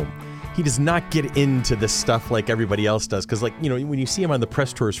goes home. He does not get into this stuff like everybody else does. Because, when you see him on the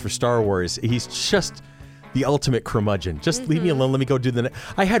press tours for Star Wars, he's just the ultimate curmudgeon. Just leave me alone. Let me go do the.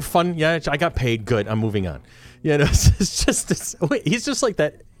 I had fun. Yeah, I got paid. Good. I'm moving on. He's just like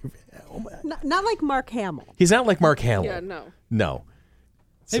that. Not like Mark Hamill. He's not like Mark Hamill. Yeah, No.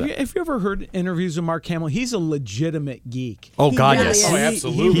 Have you ever heard interviews with Mark Hamill? He's a legitimate geek. Oh, God, really yes. is. Oh,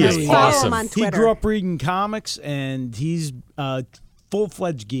 absolutely. He is Follow him awesome. on He Twitter. grew up reading comics, and he's a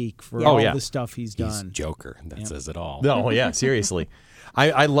full-fledged geek for Oh, all yeah. the stuff he's He's done. Joker. That says it all. No, yeah, seriously.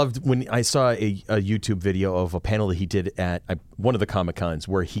 I loved when I saw a YouTube video of a panel that he did at one of the Comic-Cons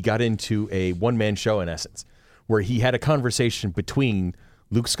where he got into a one-man show, in essence, where he had a conversation between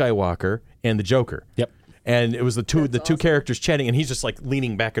Luke Skywalker and the Joker. Yep. And it was the two characters chatting, and he's just like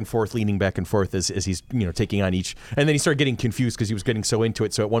leaning back and forth as he's taking on each. And then he started getting confused because he was getting so into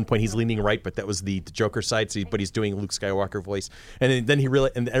it. So at one point he's leaning right, but that was the Joker side. But he's doing Luke Skywalker voice, and then he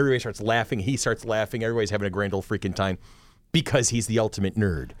really and everybody starts laughing. He starts laughing. Everybody's having a grand old freaking time because he's the ultimate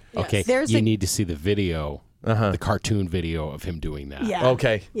nerd. Okay, you need to see the video, the cartoon video of him doing that. Yeah.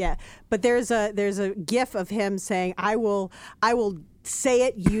 Okay. Yeah, but there's a GIF of him saying, "I will say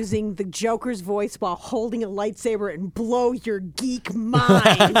it using the Joker's voice while holding a lightsaber and blow your geek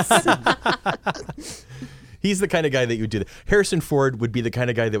minds." He's the kind of guy that you would do that. Harrison Ford would be the kind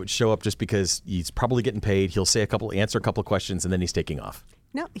of guy that would show up just because he's probably getting paid. He'll answer a couple of questions, and then he's taking off.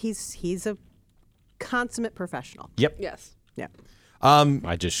 No, he's a consummate professional. Yep. Yes. Yeah.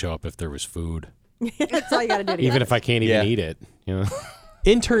 I just show up if there was food, That's all you got to do. To even get if I can't even eat it. You know.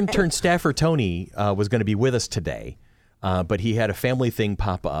 Intern turned staffer Tony was going to be with us today, but he had a family thing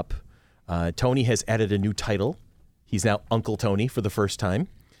pop up. Tony has added a new title. He's now Uncle Tony for the first time.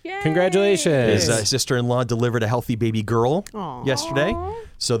 Yay. Congratulations. His sister-in-law delivered a healthy baby girl yesterday.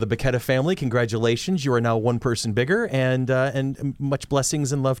 So the Bacchetta family, congratulations. You are now one person bigger, and much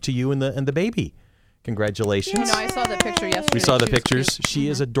blessings and love to you and the baby. Congratulations. You know, I saw the picture yesterday. We saw the She was pictures. cute. She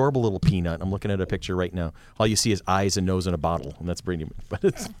is adorable little peanut. I'm looking at a picture right now. All you see is eyes and nose in a bottle, and that's pretty.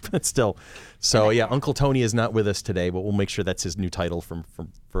 But still, so yeah, Uncle Tony is not with us today, but we'll make sure that's his new title for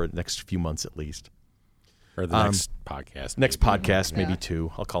the next few months at least. Or the next podcast. Next podcast, maybe two.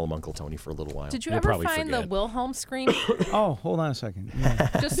 I'll call him Uncle Tony for a little while. Did you You'll ever probably find the forget. Wilhelm scream? Oh, hold on a second. Yeah.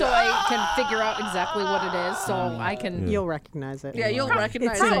 Just so I can figure out exactly what it is, so I can. You'll recognize it. Yeah, you'll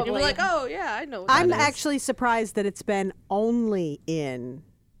recognize It's it. You'll be probably- like, oh, yeah, I know what I'm that is. actually surprised that it's been only in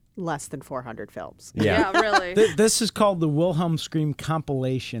less than 400 films. Yeah. Yeah, really. This is called the Wilhelm Scream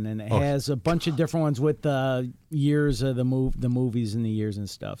compilation, and it has a bunch of different ones with the years of the movies and the years and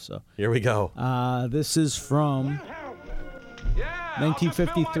stuff. So Here we go. this is from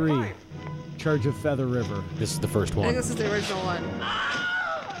 1953, Charge of Feather River. This is the first I think one. this is the original one.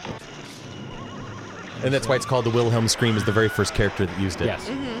 And that's why it's called the Wilhelm scream, is the very first character that used it. Yes.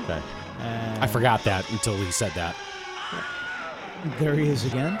 Okay. I forgot that until he said that. There he is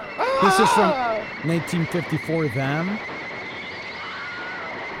again. This is from 1954, Them.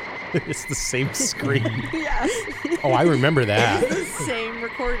 It's the same scream. Oh, I remember that. The same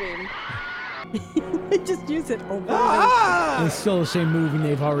recording. They just use it over and over. It's still the same movie, and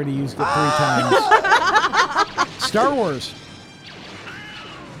they've already used it 3 times. Star Wars.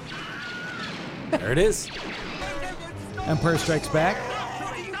 There it is. Empire Strikes Back.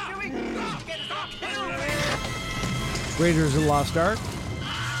 Raiders of the Lost Ark.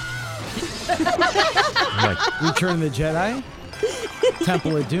 Return of the Jedi.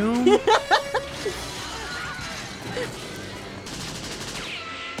 Temple of Doom.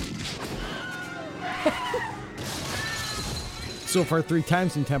 So far 3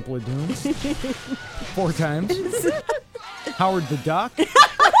 times in Temple of Doom. 4 times. Howard the Duck.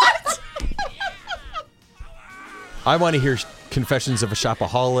 I want to hear Confessions of a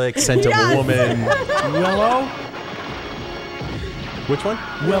Shopaholic, Scent of a Woman. Willow. Which one?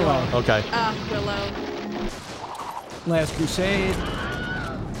 Willow. Okay. Willow. Last Crusade.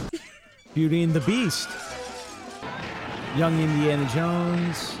 Beauty and the Beast. Young Indiana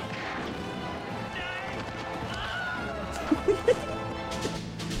Jones.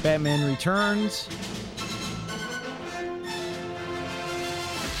 Batman Returns.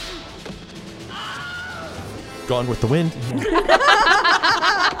 Gone with the Wind.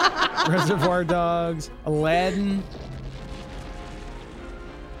 Reservoir Dogs. Aladdin.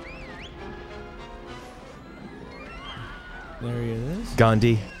 There he is.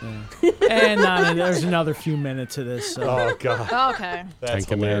 Gandhi. And there's another few minutes of this. So. Oh, God. Okay. Ten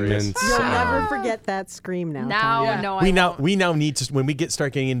Commandments. You'll never forget that scream now. Now, Tanya. no, I We now need to, when we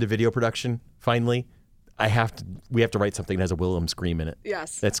start getting into video production, finally, we have to write something that has a Wilhelm scream in it.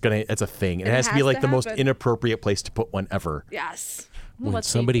 Yes. That's a thing. And it It has to be has like to the most happen. inappropriate place to put one ever. Yes. When Let's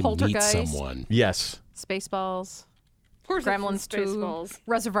see, somebody meets Poltergeist. someone. Yes. Spaceballs. Of course, Gremlins 2. Spaceballs.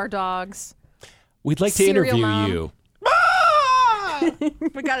 Reservoir Dogs. We'd like to Serial interview Mom. you. Oh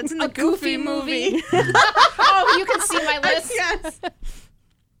my God, it's in the Goofy movie. Oh, you can see my list. Yes.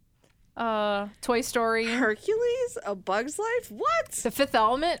 Toy Story. Hercules, A Bug's Life. What? The Fifth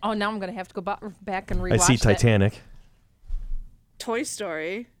Element. Oh, now I'm gonna have to go back and rewatch I see that. Titanic. Toy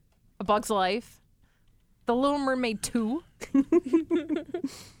Story. A Bug's Life. The Little Mermaid 2.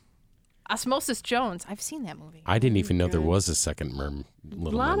 Osmosis Jones. I've seen that movie. I didn't even know there was a second Little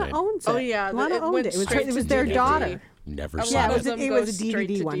Lana Mermaid. owns it. Oh, yeah, Lana it owned went it. It was, straight it was to their DVD. daughter. Never A saw Yeah, lot it it. was of them it go was a straight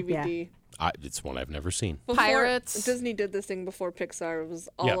DVD to one, DVD. It's one I've never seen. Before Pirates. Disney did this thing before Pixar. It was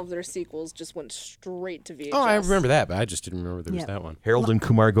all Yeah. of their sequels just went straight to VHS. Oh, I remember that, but I just didn't remember there was Yeah. that one. Harold and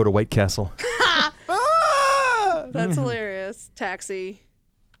Kumar go to White Castle. That's hilarious. Taxi.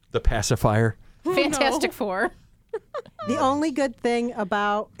 The Pacifier. Fantastic Four. The only good thing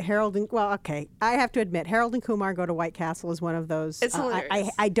about Harold and I have to admit, Harold and Kumar Go to White Castle is one of those. It's hilarious.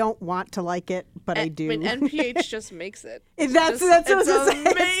 I don't want to like it, but I do. I mean, NPH just makes it. That's Just- what I was it's gonna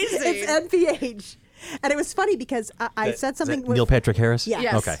say. amazing. It's NPH. And it was funny because I said something. Neil Patrick Harris? Yeah.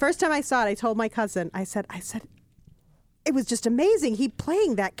 Yes. Okay. First time I saw it, I told my cousin. I said, it was just amazing. He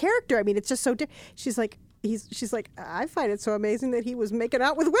playing that character. I mean, it's just so. She's like, I find it so amazing that he was making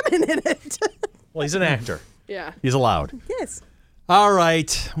out with women in it. Well, he's an actor. Yeah. He's allowed. Yes. All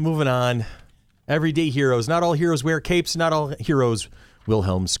right, moving on. Everyday heroes. Not all heroes wear capes. Not all heroes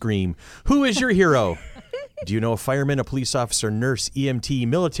Wilhelm scream. Who is your hero? Do you know a fireman, a police officer, nurse, EMT,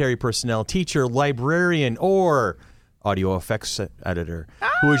 military personnel, teacher, librarian, or audio effects editor?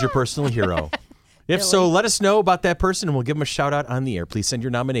 Who is your personal hero? If so, let us know about that person and we'll give them a shout out on the air. Please send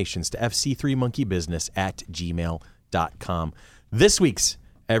your nominations to fc3monkeybusiness@gmail.com. This week's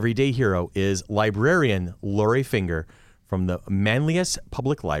Everyday Hero is librarian Lori Finger from the Manlius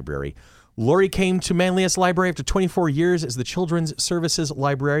Public Library. Lori came to Manlius Library after 24 years as the Children's Services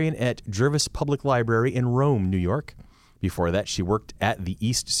Librarian at Jervis Public Library in Rome, New York. Before that, she worked at the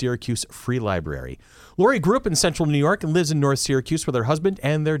East Syracuse Free Library. Lori grew up in central New York and lives in North Syracuse with her husband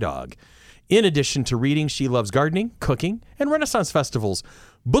and their dog. In addition to reading, she loves gardening, cooking, and Renaissance festivals.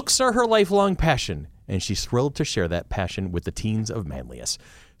 Books are her lifelong passion, and she's thrilled to share that passion with the teens of Manlius.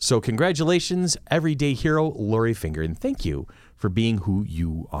 So congratulations, Everyday Hero Lori Finger, and thank you for being who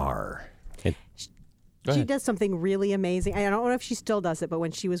you are. She does something really amazing. I don't know if she still does it, but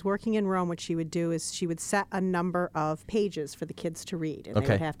when she was working in Rome, what she would do is she would set a number of pages for the kids to read, and they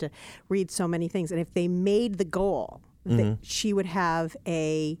would have to read so many things. And if they made the goal, she would have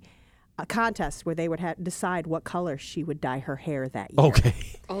a contest where they would decide what color she would dye her hair that year. Okay.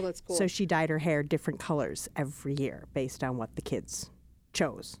 Oh, that's cool. So she dyed her hair different colors every year based on what the kids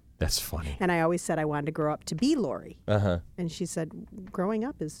chose. That's funny. And I always said I wanted to grow up to be Lori. And she said, growing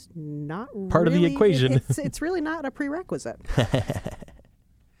up is not part of the equation. It's really not a prerequisite.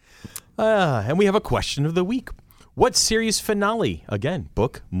 And we have a question of the week. What series finale, again,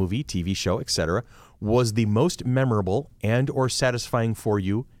 book, movie, TV show, etc., was the most memorable and or satisfying for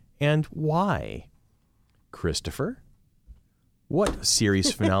you, and why? Christopher? What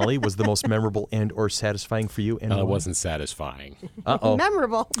series finale was the most memorable and or satisfying for you? And it wasn't satisfying.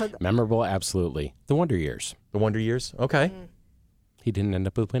 Memorable. Memorable, absolutely. The Wonder Years. The Wonder Years? Okay. He didn't end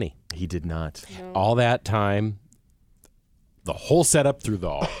up with Winnie. He did not. No. All that time, the whole setup through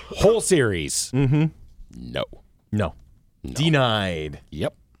the whole series. No. Denied.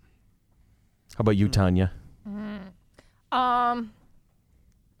 Yep. How about you, Tanya?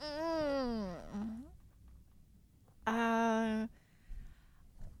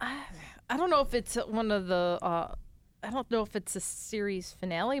 I don't know if it's one of the. I don't know if it's a series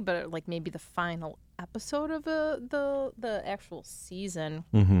finale, but like maybe the final episode of the actual season.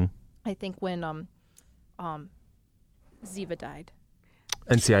 I think when Ziva died.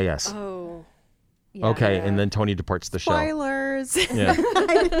 NCIS. Oh. Yeah. Okay, and then Tony departs the show. Spoilers. Yeah.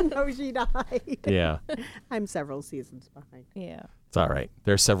 I didn't know she died. Yeah. I'm several seasons behind. Yeah. It's all right.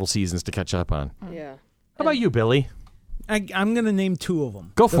 There's several seasons to catch up on. Yeah. How about you, Billy? I'm going to name two of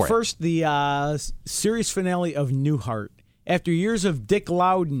them. Go for it. The first, the series finale of Newhart. After years of Dick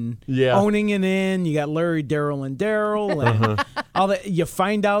Loudon owning it in, you got Larry, Daryl, and Daryl, and all that. You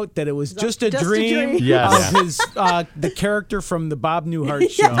find out that it was just a dream of his the character from the Bob Newhart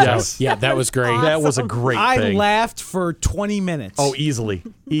show. Yes. Yeah, that was great. Awesome. That was a great I thing. laughed for 20 minutes. Oh, easily.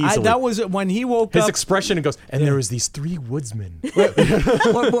 That was when he woke His up. expression, and goes, and there was these three woodsmen.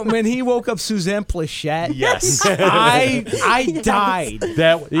 when he woke up Suzanne Plachette. Yes. I died.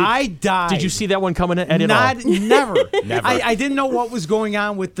 I died. Did you see that one coming at Not all? never. Never. I didn't know what was going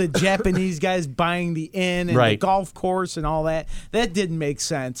on with the Japanese guys buying the inn and the golf course and all that. That didn't make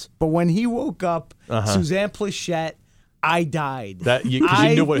sense. But when he woke up, Suzanne Plachette, I died. Because you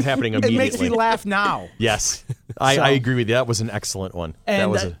knew what was happening immediately. It makes me laugh now. Yes. I agree with you. That was an excellent one. And that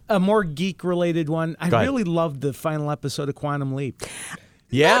was a more geek-related one. I really loved the final episode of Quantum Leap.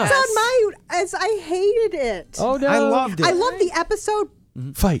 Yeah. That's on my. I hated it. Oh no. I loved it. I loved the episode.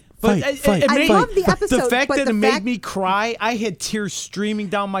 Fight. I love the episode. The fact but that it made me cry, I had tears streaming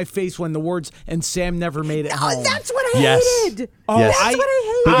down my face when the words "and Sam never made it home." Oh, that's what I hated. Oh, Yes. That's what I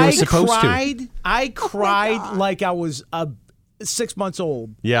hated. But you're I supposed to. cried. I cried like I was 6 months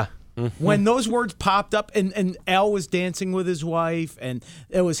old. Yeah. When those words popped up and Al was dancing with his wife and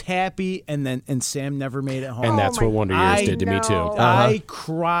it was happy and Sam never made it home. And that's what Wonder Years did to me too. I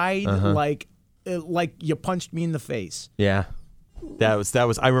cried like you punched me in the face. Yeah. That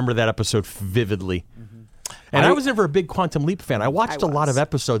was. I remember that episode vividly. And I was never a big Quantum Leap fan. I watched a lot of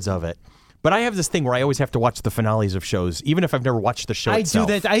episodes of it. But I have this thing where I always have to watch the finales of shows, even if I've never watched the show itself.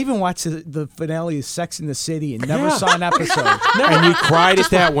 I do that. I even watched the finale of Sex in the City and never saw an episode. And you cried at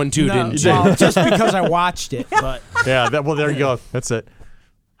that one too, didn't you? Well, just because I watched it. But Yeah. Well, there you go. That's it.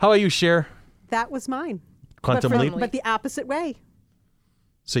 How about you, Cher? That was mine. Quantum Leap. But the opposite way.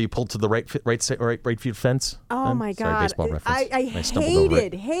 So you pulled to the right field fence? Oh my Sorry, God! baseball reference. I stumbled over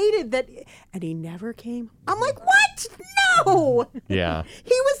it. hated that, and he never came. I'm like, what? No. Yeah.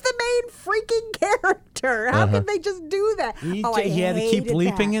 He was the main main freaking character. How could they just do that? He had to keep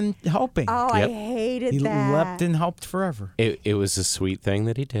leaping and helping. Oh, I hated that. He leapt and helped forever. It was a sweet thing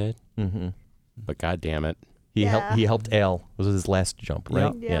that he did. Mm-hmm. But God damn it. He helped Al. It was his last jump,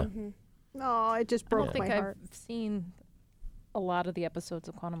 right? Yeah. Oh, it just broke my heart. I've seen a lot of the episodes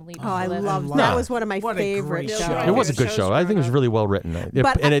of Quantum Leap. Oh, I loved that. Was one of my favorite shows. It was a good show. I think it was really well written.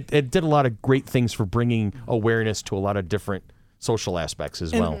 It did a lot of great things for bringing awareness to a lot of different social aspects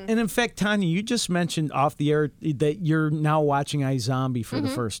as well. And in fact, Tanya, you just mentioned off the air that you're now watching iZombie for the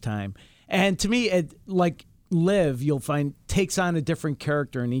first time. And to me, Liv, you'll find, takes on a different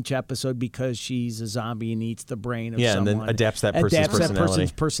character in each episode because she's a zombie and eats the brain of someone. And then adapts that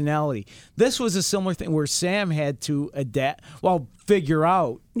person's personality. This was a similar thing where Sam had to figure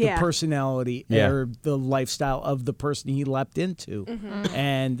out the personality or the lifestyle of the person he leapt into.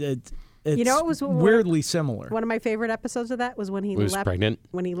 And it's it was weirdly similar. One of my favorite episodes of that was when he was pregnant.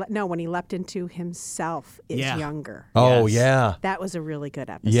 When he leapt into himself as younger. Oh, yeah. That was a really good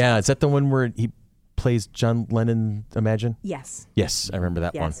episode. Yeah, is that the one where he plays John Lennon, Imagine? Yes. Yes, I remember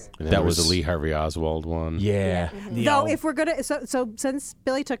that one. That was the Lee Harvey Oswald one. Yeah. Though, if we're going to... So since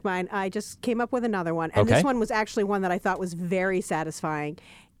Billy took mine, I just came up with another one. And this one was actually one that I thought was very satisfying.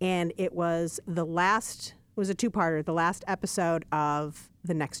 And it was a two-parter, the last episode of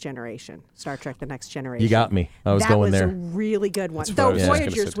The Next Generation, Star Trek The Next Generation. You got me. I was going there. That was a really good one. Though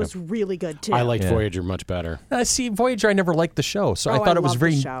Voyagers was really good, too. I liked Voyager much better. See, Voyager, I never liked the show, so I thought it was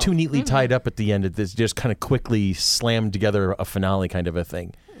very too neatly tied up at the end. It just kind of quickly slammed together a finale kind of a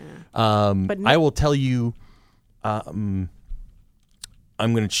thing. But I will tell you, I'm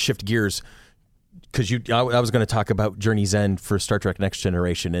going to shift gears because I was going to talk about Journey's End for Star Trek Next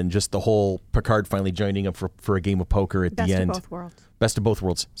Generation and just the whole Picard finally joining him for a game of poker at the end. Best of both worlds. Best of both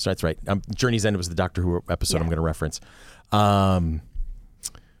worlds. So that's right. Journey's End was the Doctor Who episode I'm going to reference. And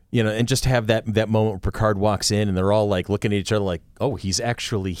just have that moment where Picard walks in and they're all like looking at each other like, oh, he's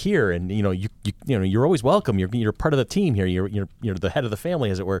actually here, and you're always welcome. You're part of the team here. You're the head of the family,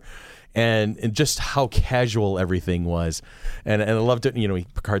 as it were, and just how casual everything was, and I loved it.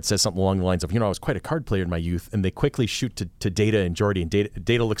 Picard says something along the lines of, I was quite a card player in my youth, and they quickly shoot to Data and Geordi, and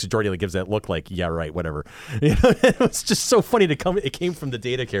Data looks at Geordi and gives that look like, yeah, right, whatever. It was just so funny to come. It came from the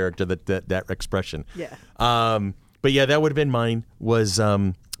Data character that expression. Yeah. But yeah, that would have been mine. Was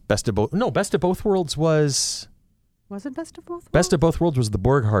Best of Both Worlds was... Was it Best of Both Worlds? Best of Both Worlds was the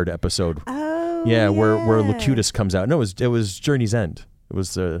Borghardt episode. Oh, yeah. Where Locutus comes out. No, it was Journey's End. It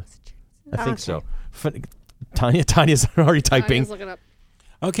was I think so. Tanya's already typing. Tanya's looking up.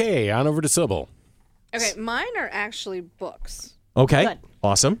 Okay, on over to Sybil. Okay, mine are actually books. Okay, Good.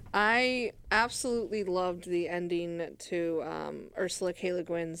 Awesome. I absolutely loved the ending to Ursula K. Le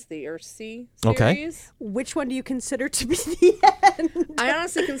Guin's The Earthsea series. Okay. Which one do you consider to be the end? I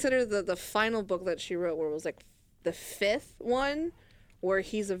honestly consider the final book that she wrote, where it was like the fifth one, where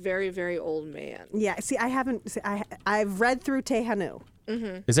he's a very, very old man. Yeah, see, I've read through Tehanu.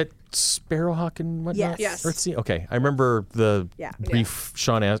 Mm-hmm. Is it Sparrowhawk and whatnot? Yes. Earthsea? Okay, I remember the brief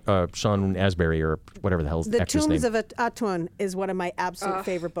Sean Asbury or whatever the hell's the actor's name. The Tombs of Atun is one of my absolute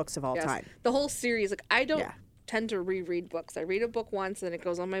favorite books of all time. The whole series, like I don't tend to reread books. I read a book once and it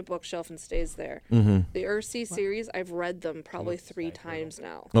goes on my bookshelf and stays there. Mm-hmm. The Earthsea series, I've read them probably 3 times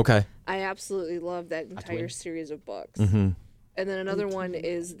now. Okay. I absolutely love that entire series of books. Mm-hmm. And then another one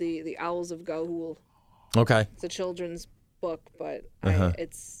is the Owls of Ga'Hoole. Okay. It's a children's book, but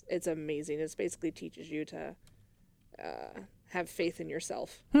it's amazing. It basically teaches you to have faith in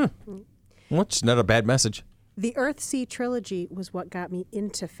yourself. Well, it's not a bad message. The Earthsea trilogy was what got me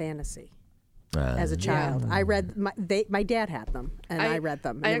into fantasy as a child. I read my dad had them, and I read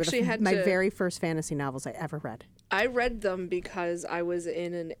them. I actually had my very first fantasy novels I ever read. I read them because I was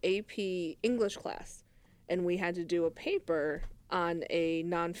in an AP English class, and we had to do a paper on a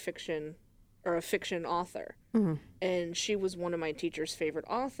nonfiction or a fiction author. Mm-hmm. And she was one of my teacher's favorite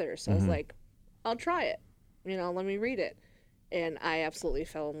authors. So I was like, I'll try it. Let me read it. And I absolutely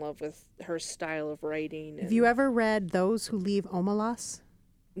fell in love with her style of writing. Have you ever read Those Who Leave Omelas?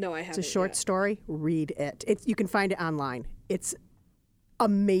 No, I haven't. It's a short story. Read it. You can find it online. It's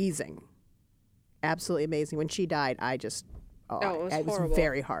amazing. Absolutely amazing. When she died, it was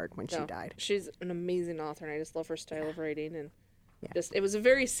very hard when she died. She's an amazing author, and I just love her style of writing. And it was a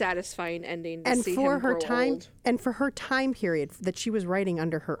very satisfying ending to see him grow old. And for her time period that she was writing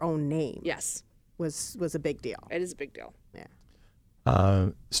under her own name. Yes. Was a big deal. It is a big deal. Yeah.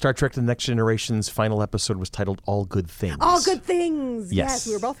 Star Trek The Next Generation's final episode was titled All Good Things. All Good Things. things. Yes,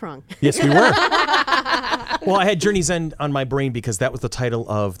 we were both wrong. Yes, we were. Well, I had Journey's End on my brain because that was the title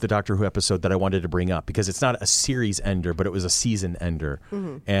of the Doctor Who episode that I wanted to bring up, because it's not a series ender, but it was a season ender.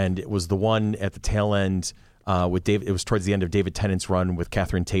 And it was the one at the tail end with David. It was towards the end of David Tennant's run with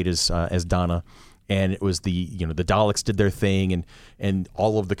Catherine Tate as Donna. And it was the Daleks did their thing, and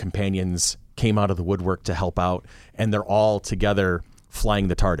all of the companions came out of the woodwork to help out, and they're all together flying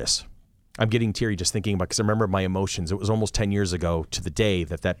the TARDIS. I'm getting teary just thinking about, because I remember my emotions. It was almost 10 years ago to the day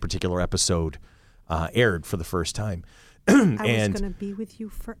that particular episode aired for the first time. I was going to be with you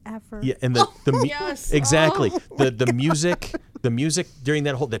forever. Yeah, and Yes. exactly. The music during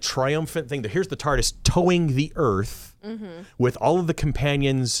the triumphant thing. Here's the TARDIS towing the Earth with all of the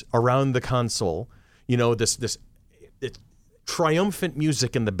companions around the console. This triumphant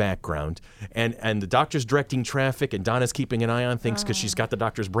music in the background, and the Doctor's directing traffic, and Donna's keeping an eye on things because she's got the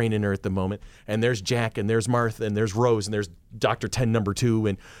Doctor's brain in her at the moment. And there's Jack, and there's Martha, and there's Rose, and there's Dr. 10 number 2,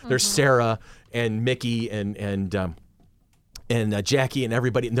 and there's Sarah and Mickey and Jackie and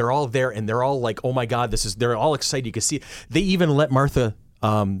everybody, and they're all there, and they're all like, oh my God, they're all excited. You can see they even let Martha,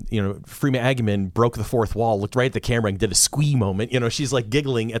 Freema Agyeman broke the fourth wall, looked right at the camera and did a squee moment. She's like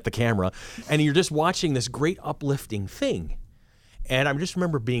giggling at the camera, and you're just watching this great uplifting thing. And I just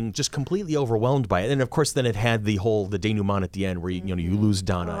remember being just completely overwhelmed by it. And of course, then it had the denouement at the end where you lose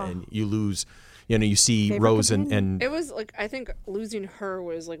Donna and you lose. You see Favorite Rose companion? and It was like, I think losing her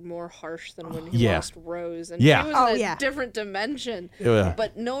was like more harsh than when he Yeah. lost Rose, and Yeah. she was in a different dimension. Yeah.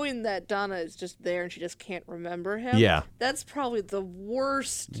 But knowing that Donna is just there and she just can't remember him, Yeah. that's probably the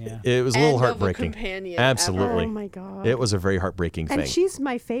worst. it was a little end of a heartbreaking. companion Absolutely. Oh my God. It was a very heartbreaking And thing. she's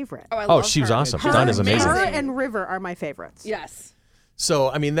my favorite. I Oh, love she was her. awesome. Her Donna's amazing. Her and River are my favorites. Yes. So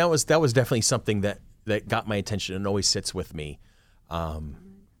I mean that was definitely something that got my attention and always sits with me.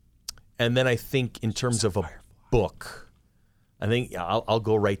 And then I think in terms of a book, I think I'll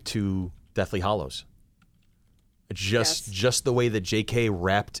go right to Deathly Hallows. Just the way that J.K.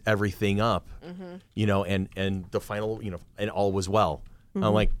 wrapped everything up, and the final, and all was well.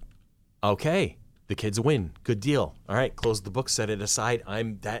 I'm like, okay, the kids win, good deal. All right, close the book, set it aside.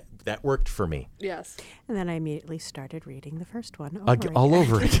 That worked for me. Yes. And then I immediately started reading the first one All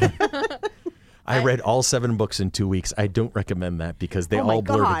over again. I read all 7 books in 2 weeks. I don't recommend that because they all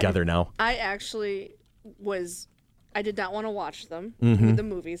blur together now. I actually I did not want to watch them, the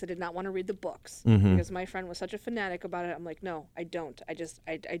movies. I did not want to read the books because my friend was such a fanatic about it. I'm like, no, I don't. I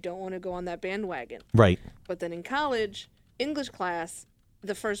don't want to go on that bandwagon. Right. But then in college, English class,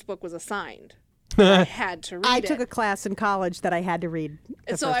 the first book was assigned. I had to read it. I took a class in college that I had to read.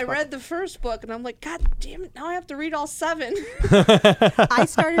 And so I read the first book, and I'm like, God damn it, now I have to read all 7. I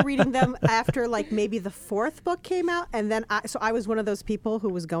started reading them after maybe the 4th book came out, and then I was one of those people who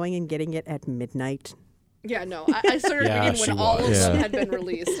was going and getting it at midnight. Yeah, no, I started reading when all of was. them had been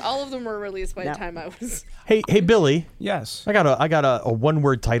released. All of them were released by the time I was. Hey, Billy. Yes. I got a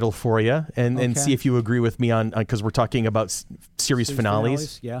one-word title for you, and see if you agree with me on because we're talking about series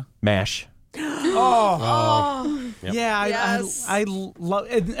finales. Yeah. MASH. Yep. Yeah, Yes. I love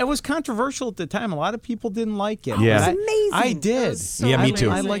it. It was controversial at the time. A lot of people didn't like it. Yeah. But It was amazing. I did. was so Yeah, me too.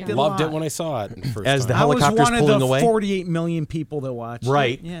 I liked it a Loved lot. it when I saw it first As the time. I was helicopters one of pulling the away. 48 million people that watched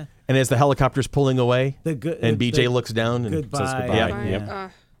Right. it. Yeah. And as the helicopter's pulling away, The good- and BJ the looks down and goodbye. says goodbye. Yeah.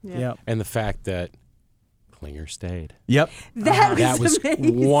 Yep. Yep. And the fact that Klinger stayed. Yep. That was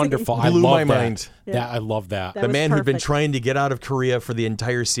amazing. wonderful. I Blew love my that. mind. I love that. That The was man who'd been perfect. trying to get out of Korea for the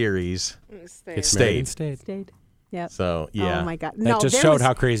entire series stayed. Stayed. Yeah. So yeah. Oh my God. That No, just there showed was-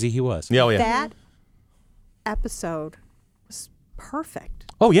 how crazy he was. Yeah, oh, yeah. That episode was perfect.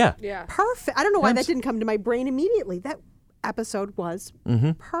 Oh yeah. Yeah. Perfect. I don't know why that didn't come to my brain immediately. That episode was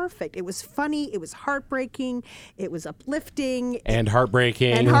perfect. It was funny. It was heartbreaking. It was uplifting. And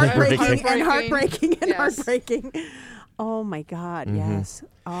heartbreaking. And heartbreaking. And Heartbreaking. heartbreaking. And Yes. heartbreaking. Oh my God. Yes.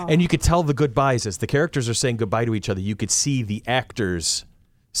 Oh. And you could tell the goodbyes as the characters are saying goodbye to each other. You could see the actors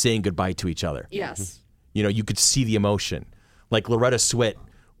saying goodbye to each other. Yes. You could see the emotion. Like Loretta Swit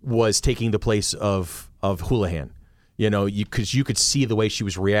was taking the place of Houlihan. Because you could see the way she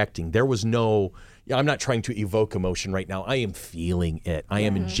was reacting. There was no. I'm not trying to evoke emotion right now. I am feeling it. I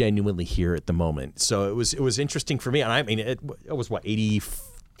am genuinely here at the moment. So it was interesting for me. And I mean, it was what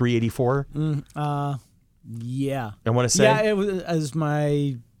 83, 84. Yeah. I want to say. Yeah, it was as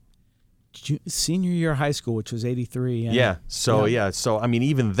my senior year of high school, which was 83. Yeah. So I mean,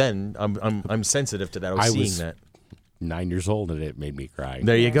 even then, I'm sensitive to that. I was seeing that. 9 years old and it made me cry.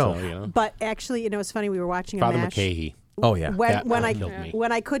 There you go. So, But actually, it's funny. We were watching Father a MASH. McCahey. Oh yeah. When I killed me.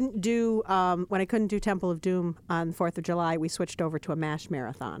 when I couldn't do Temple of Doom on the 4th of July, we switched over to a MASH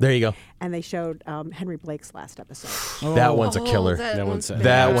marathon. There you go. And they showed Henry Blake's last episode. That one's a killer. That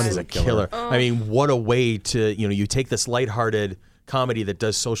one is a killer. I mean, what a way to, you take this lighthearted comedy that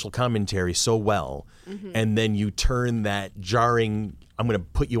does social commentary so well, and then you turn that jarring, I'm going to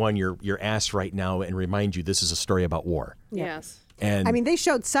put you on your ass right now and remind you this is a story about war. Yes. And I mean, they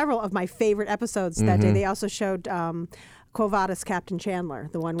showed several of my favorite episodes that day. They also showed Quo Vadis Captain Chandler,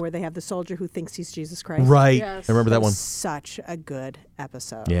 the one where they have the soldier who thinks he's Jesus Christ. Right. Yes. I remember that one. Such a good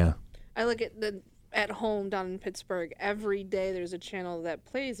episode. Yeah. I look at home down in Pittsburgh, every day there's a channel that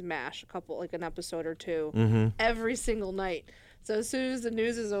plays MASH, an episode or two, every single night. So as soon as the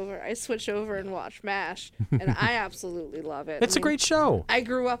news is over, I switch over and watch MASH, and I absolutely love it. It's a great show. I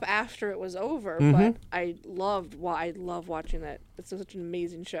grew up after it was over, but I love watching that. It's such an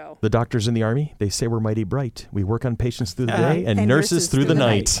amazing show. The doctors in the Army, they say we're mighty bright. We work on patients through the day and nurses through the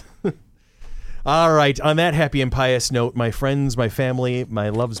night. All right. On that happy and pious note, my friends, my family, my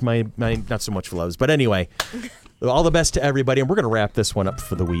loves, my not so much loves, but anyway, all the best to everybody. And we're going to wrap this one up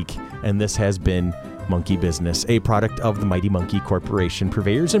for the week. And this has been Monkey Business, a product of the Mighty Monkey Corporation,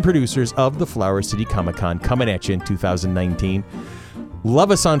 purveyors and producers of the Flower City Comic-Con, coming at you in 2019. Love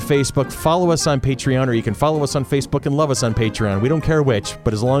us on Facebook, follow us on Patreon, or you can follow us on Facebook and love us on Patreon. We don't care which,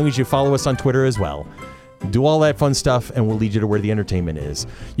 but as long as you follow us on Twitter as well. Do all that fun stuff, and we'll lead you to where the entertainment is.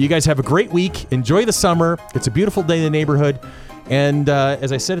 You guys have a great week. Enjoy the summer. It's a beautiful day in the neighborhood. And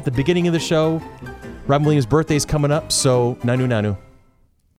as I said at the beginning of the show, Robin Williams' birthday is coming up, so nanu nanu.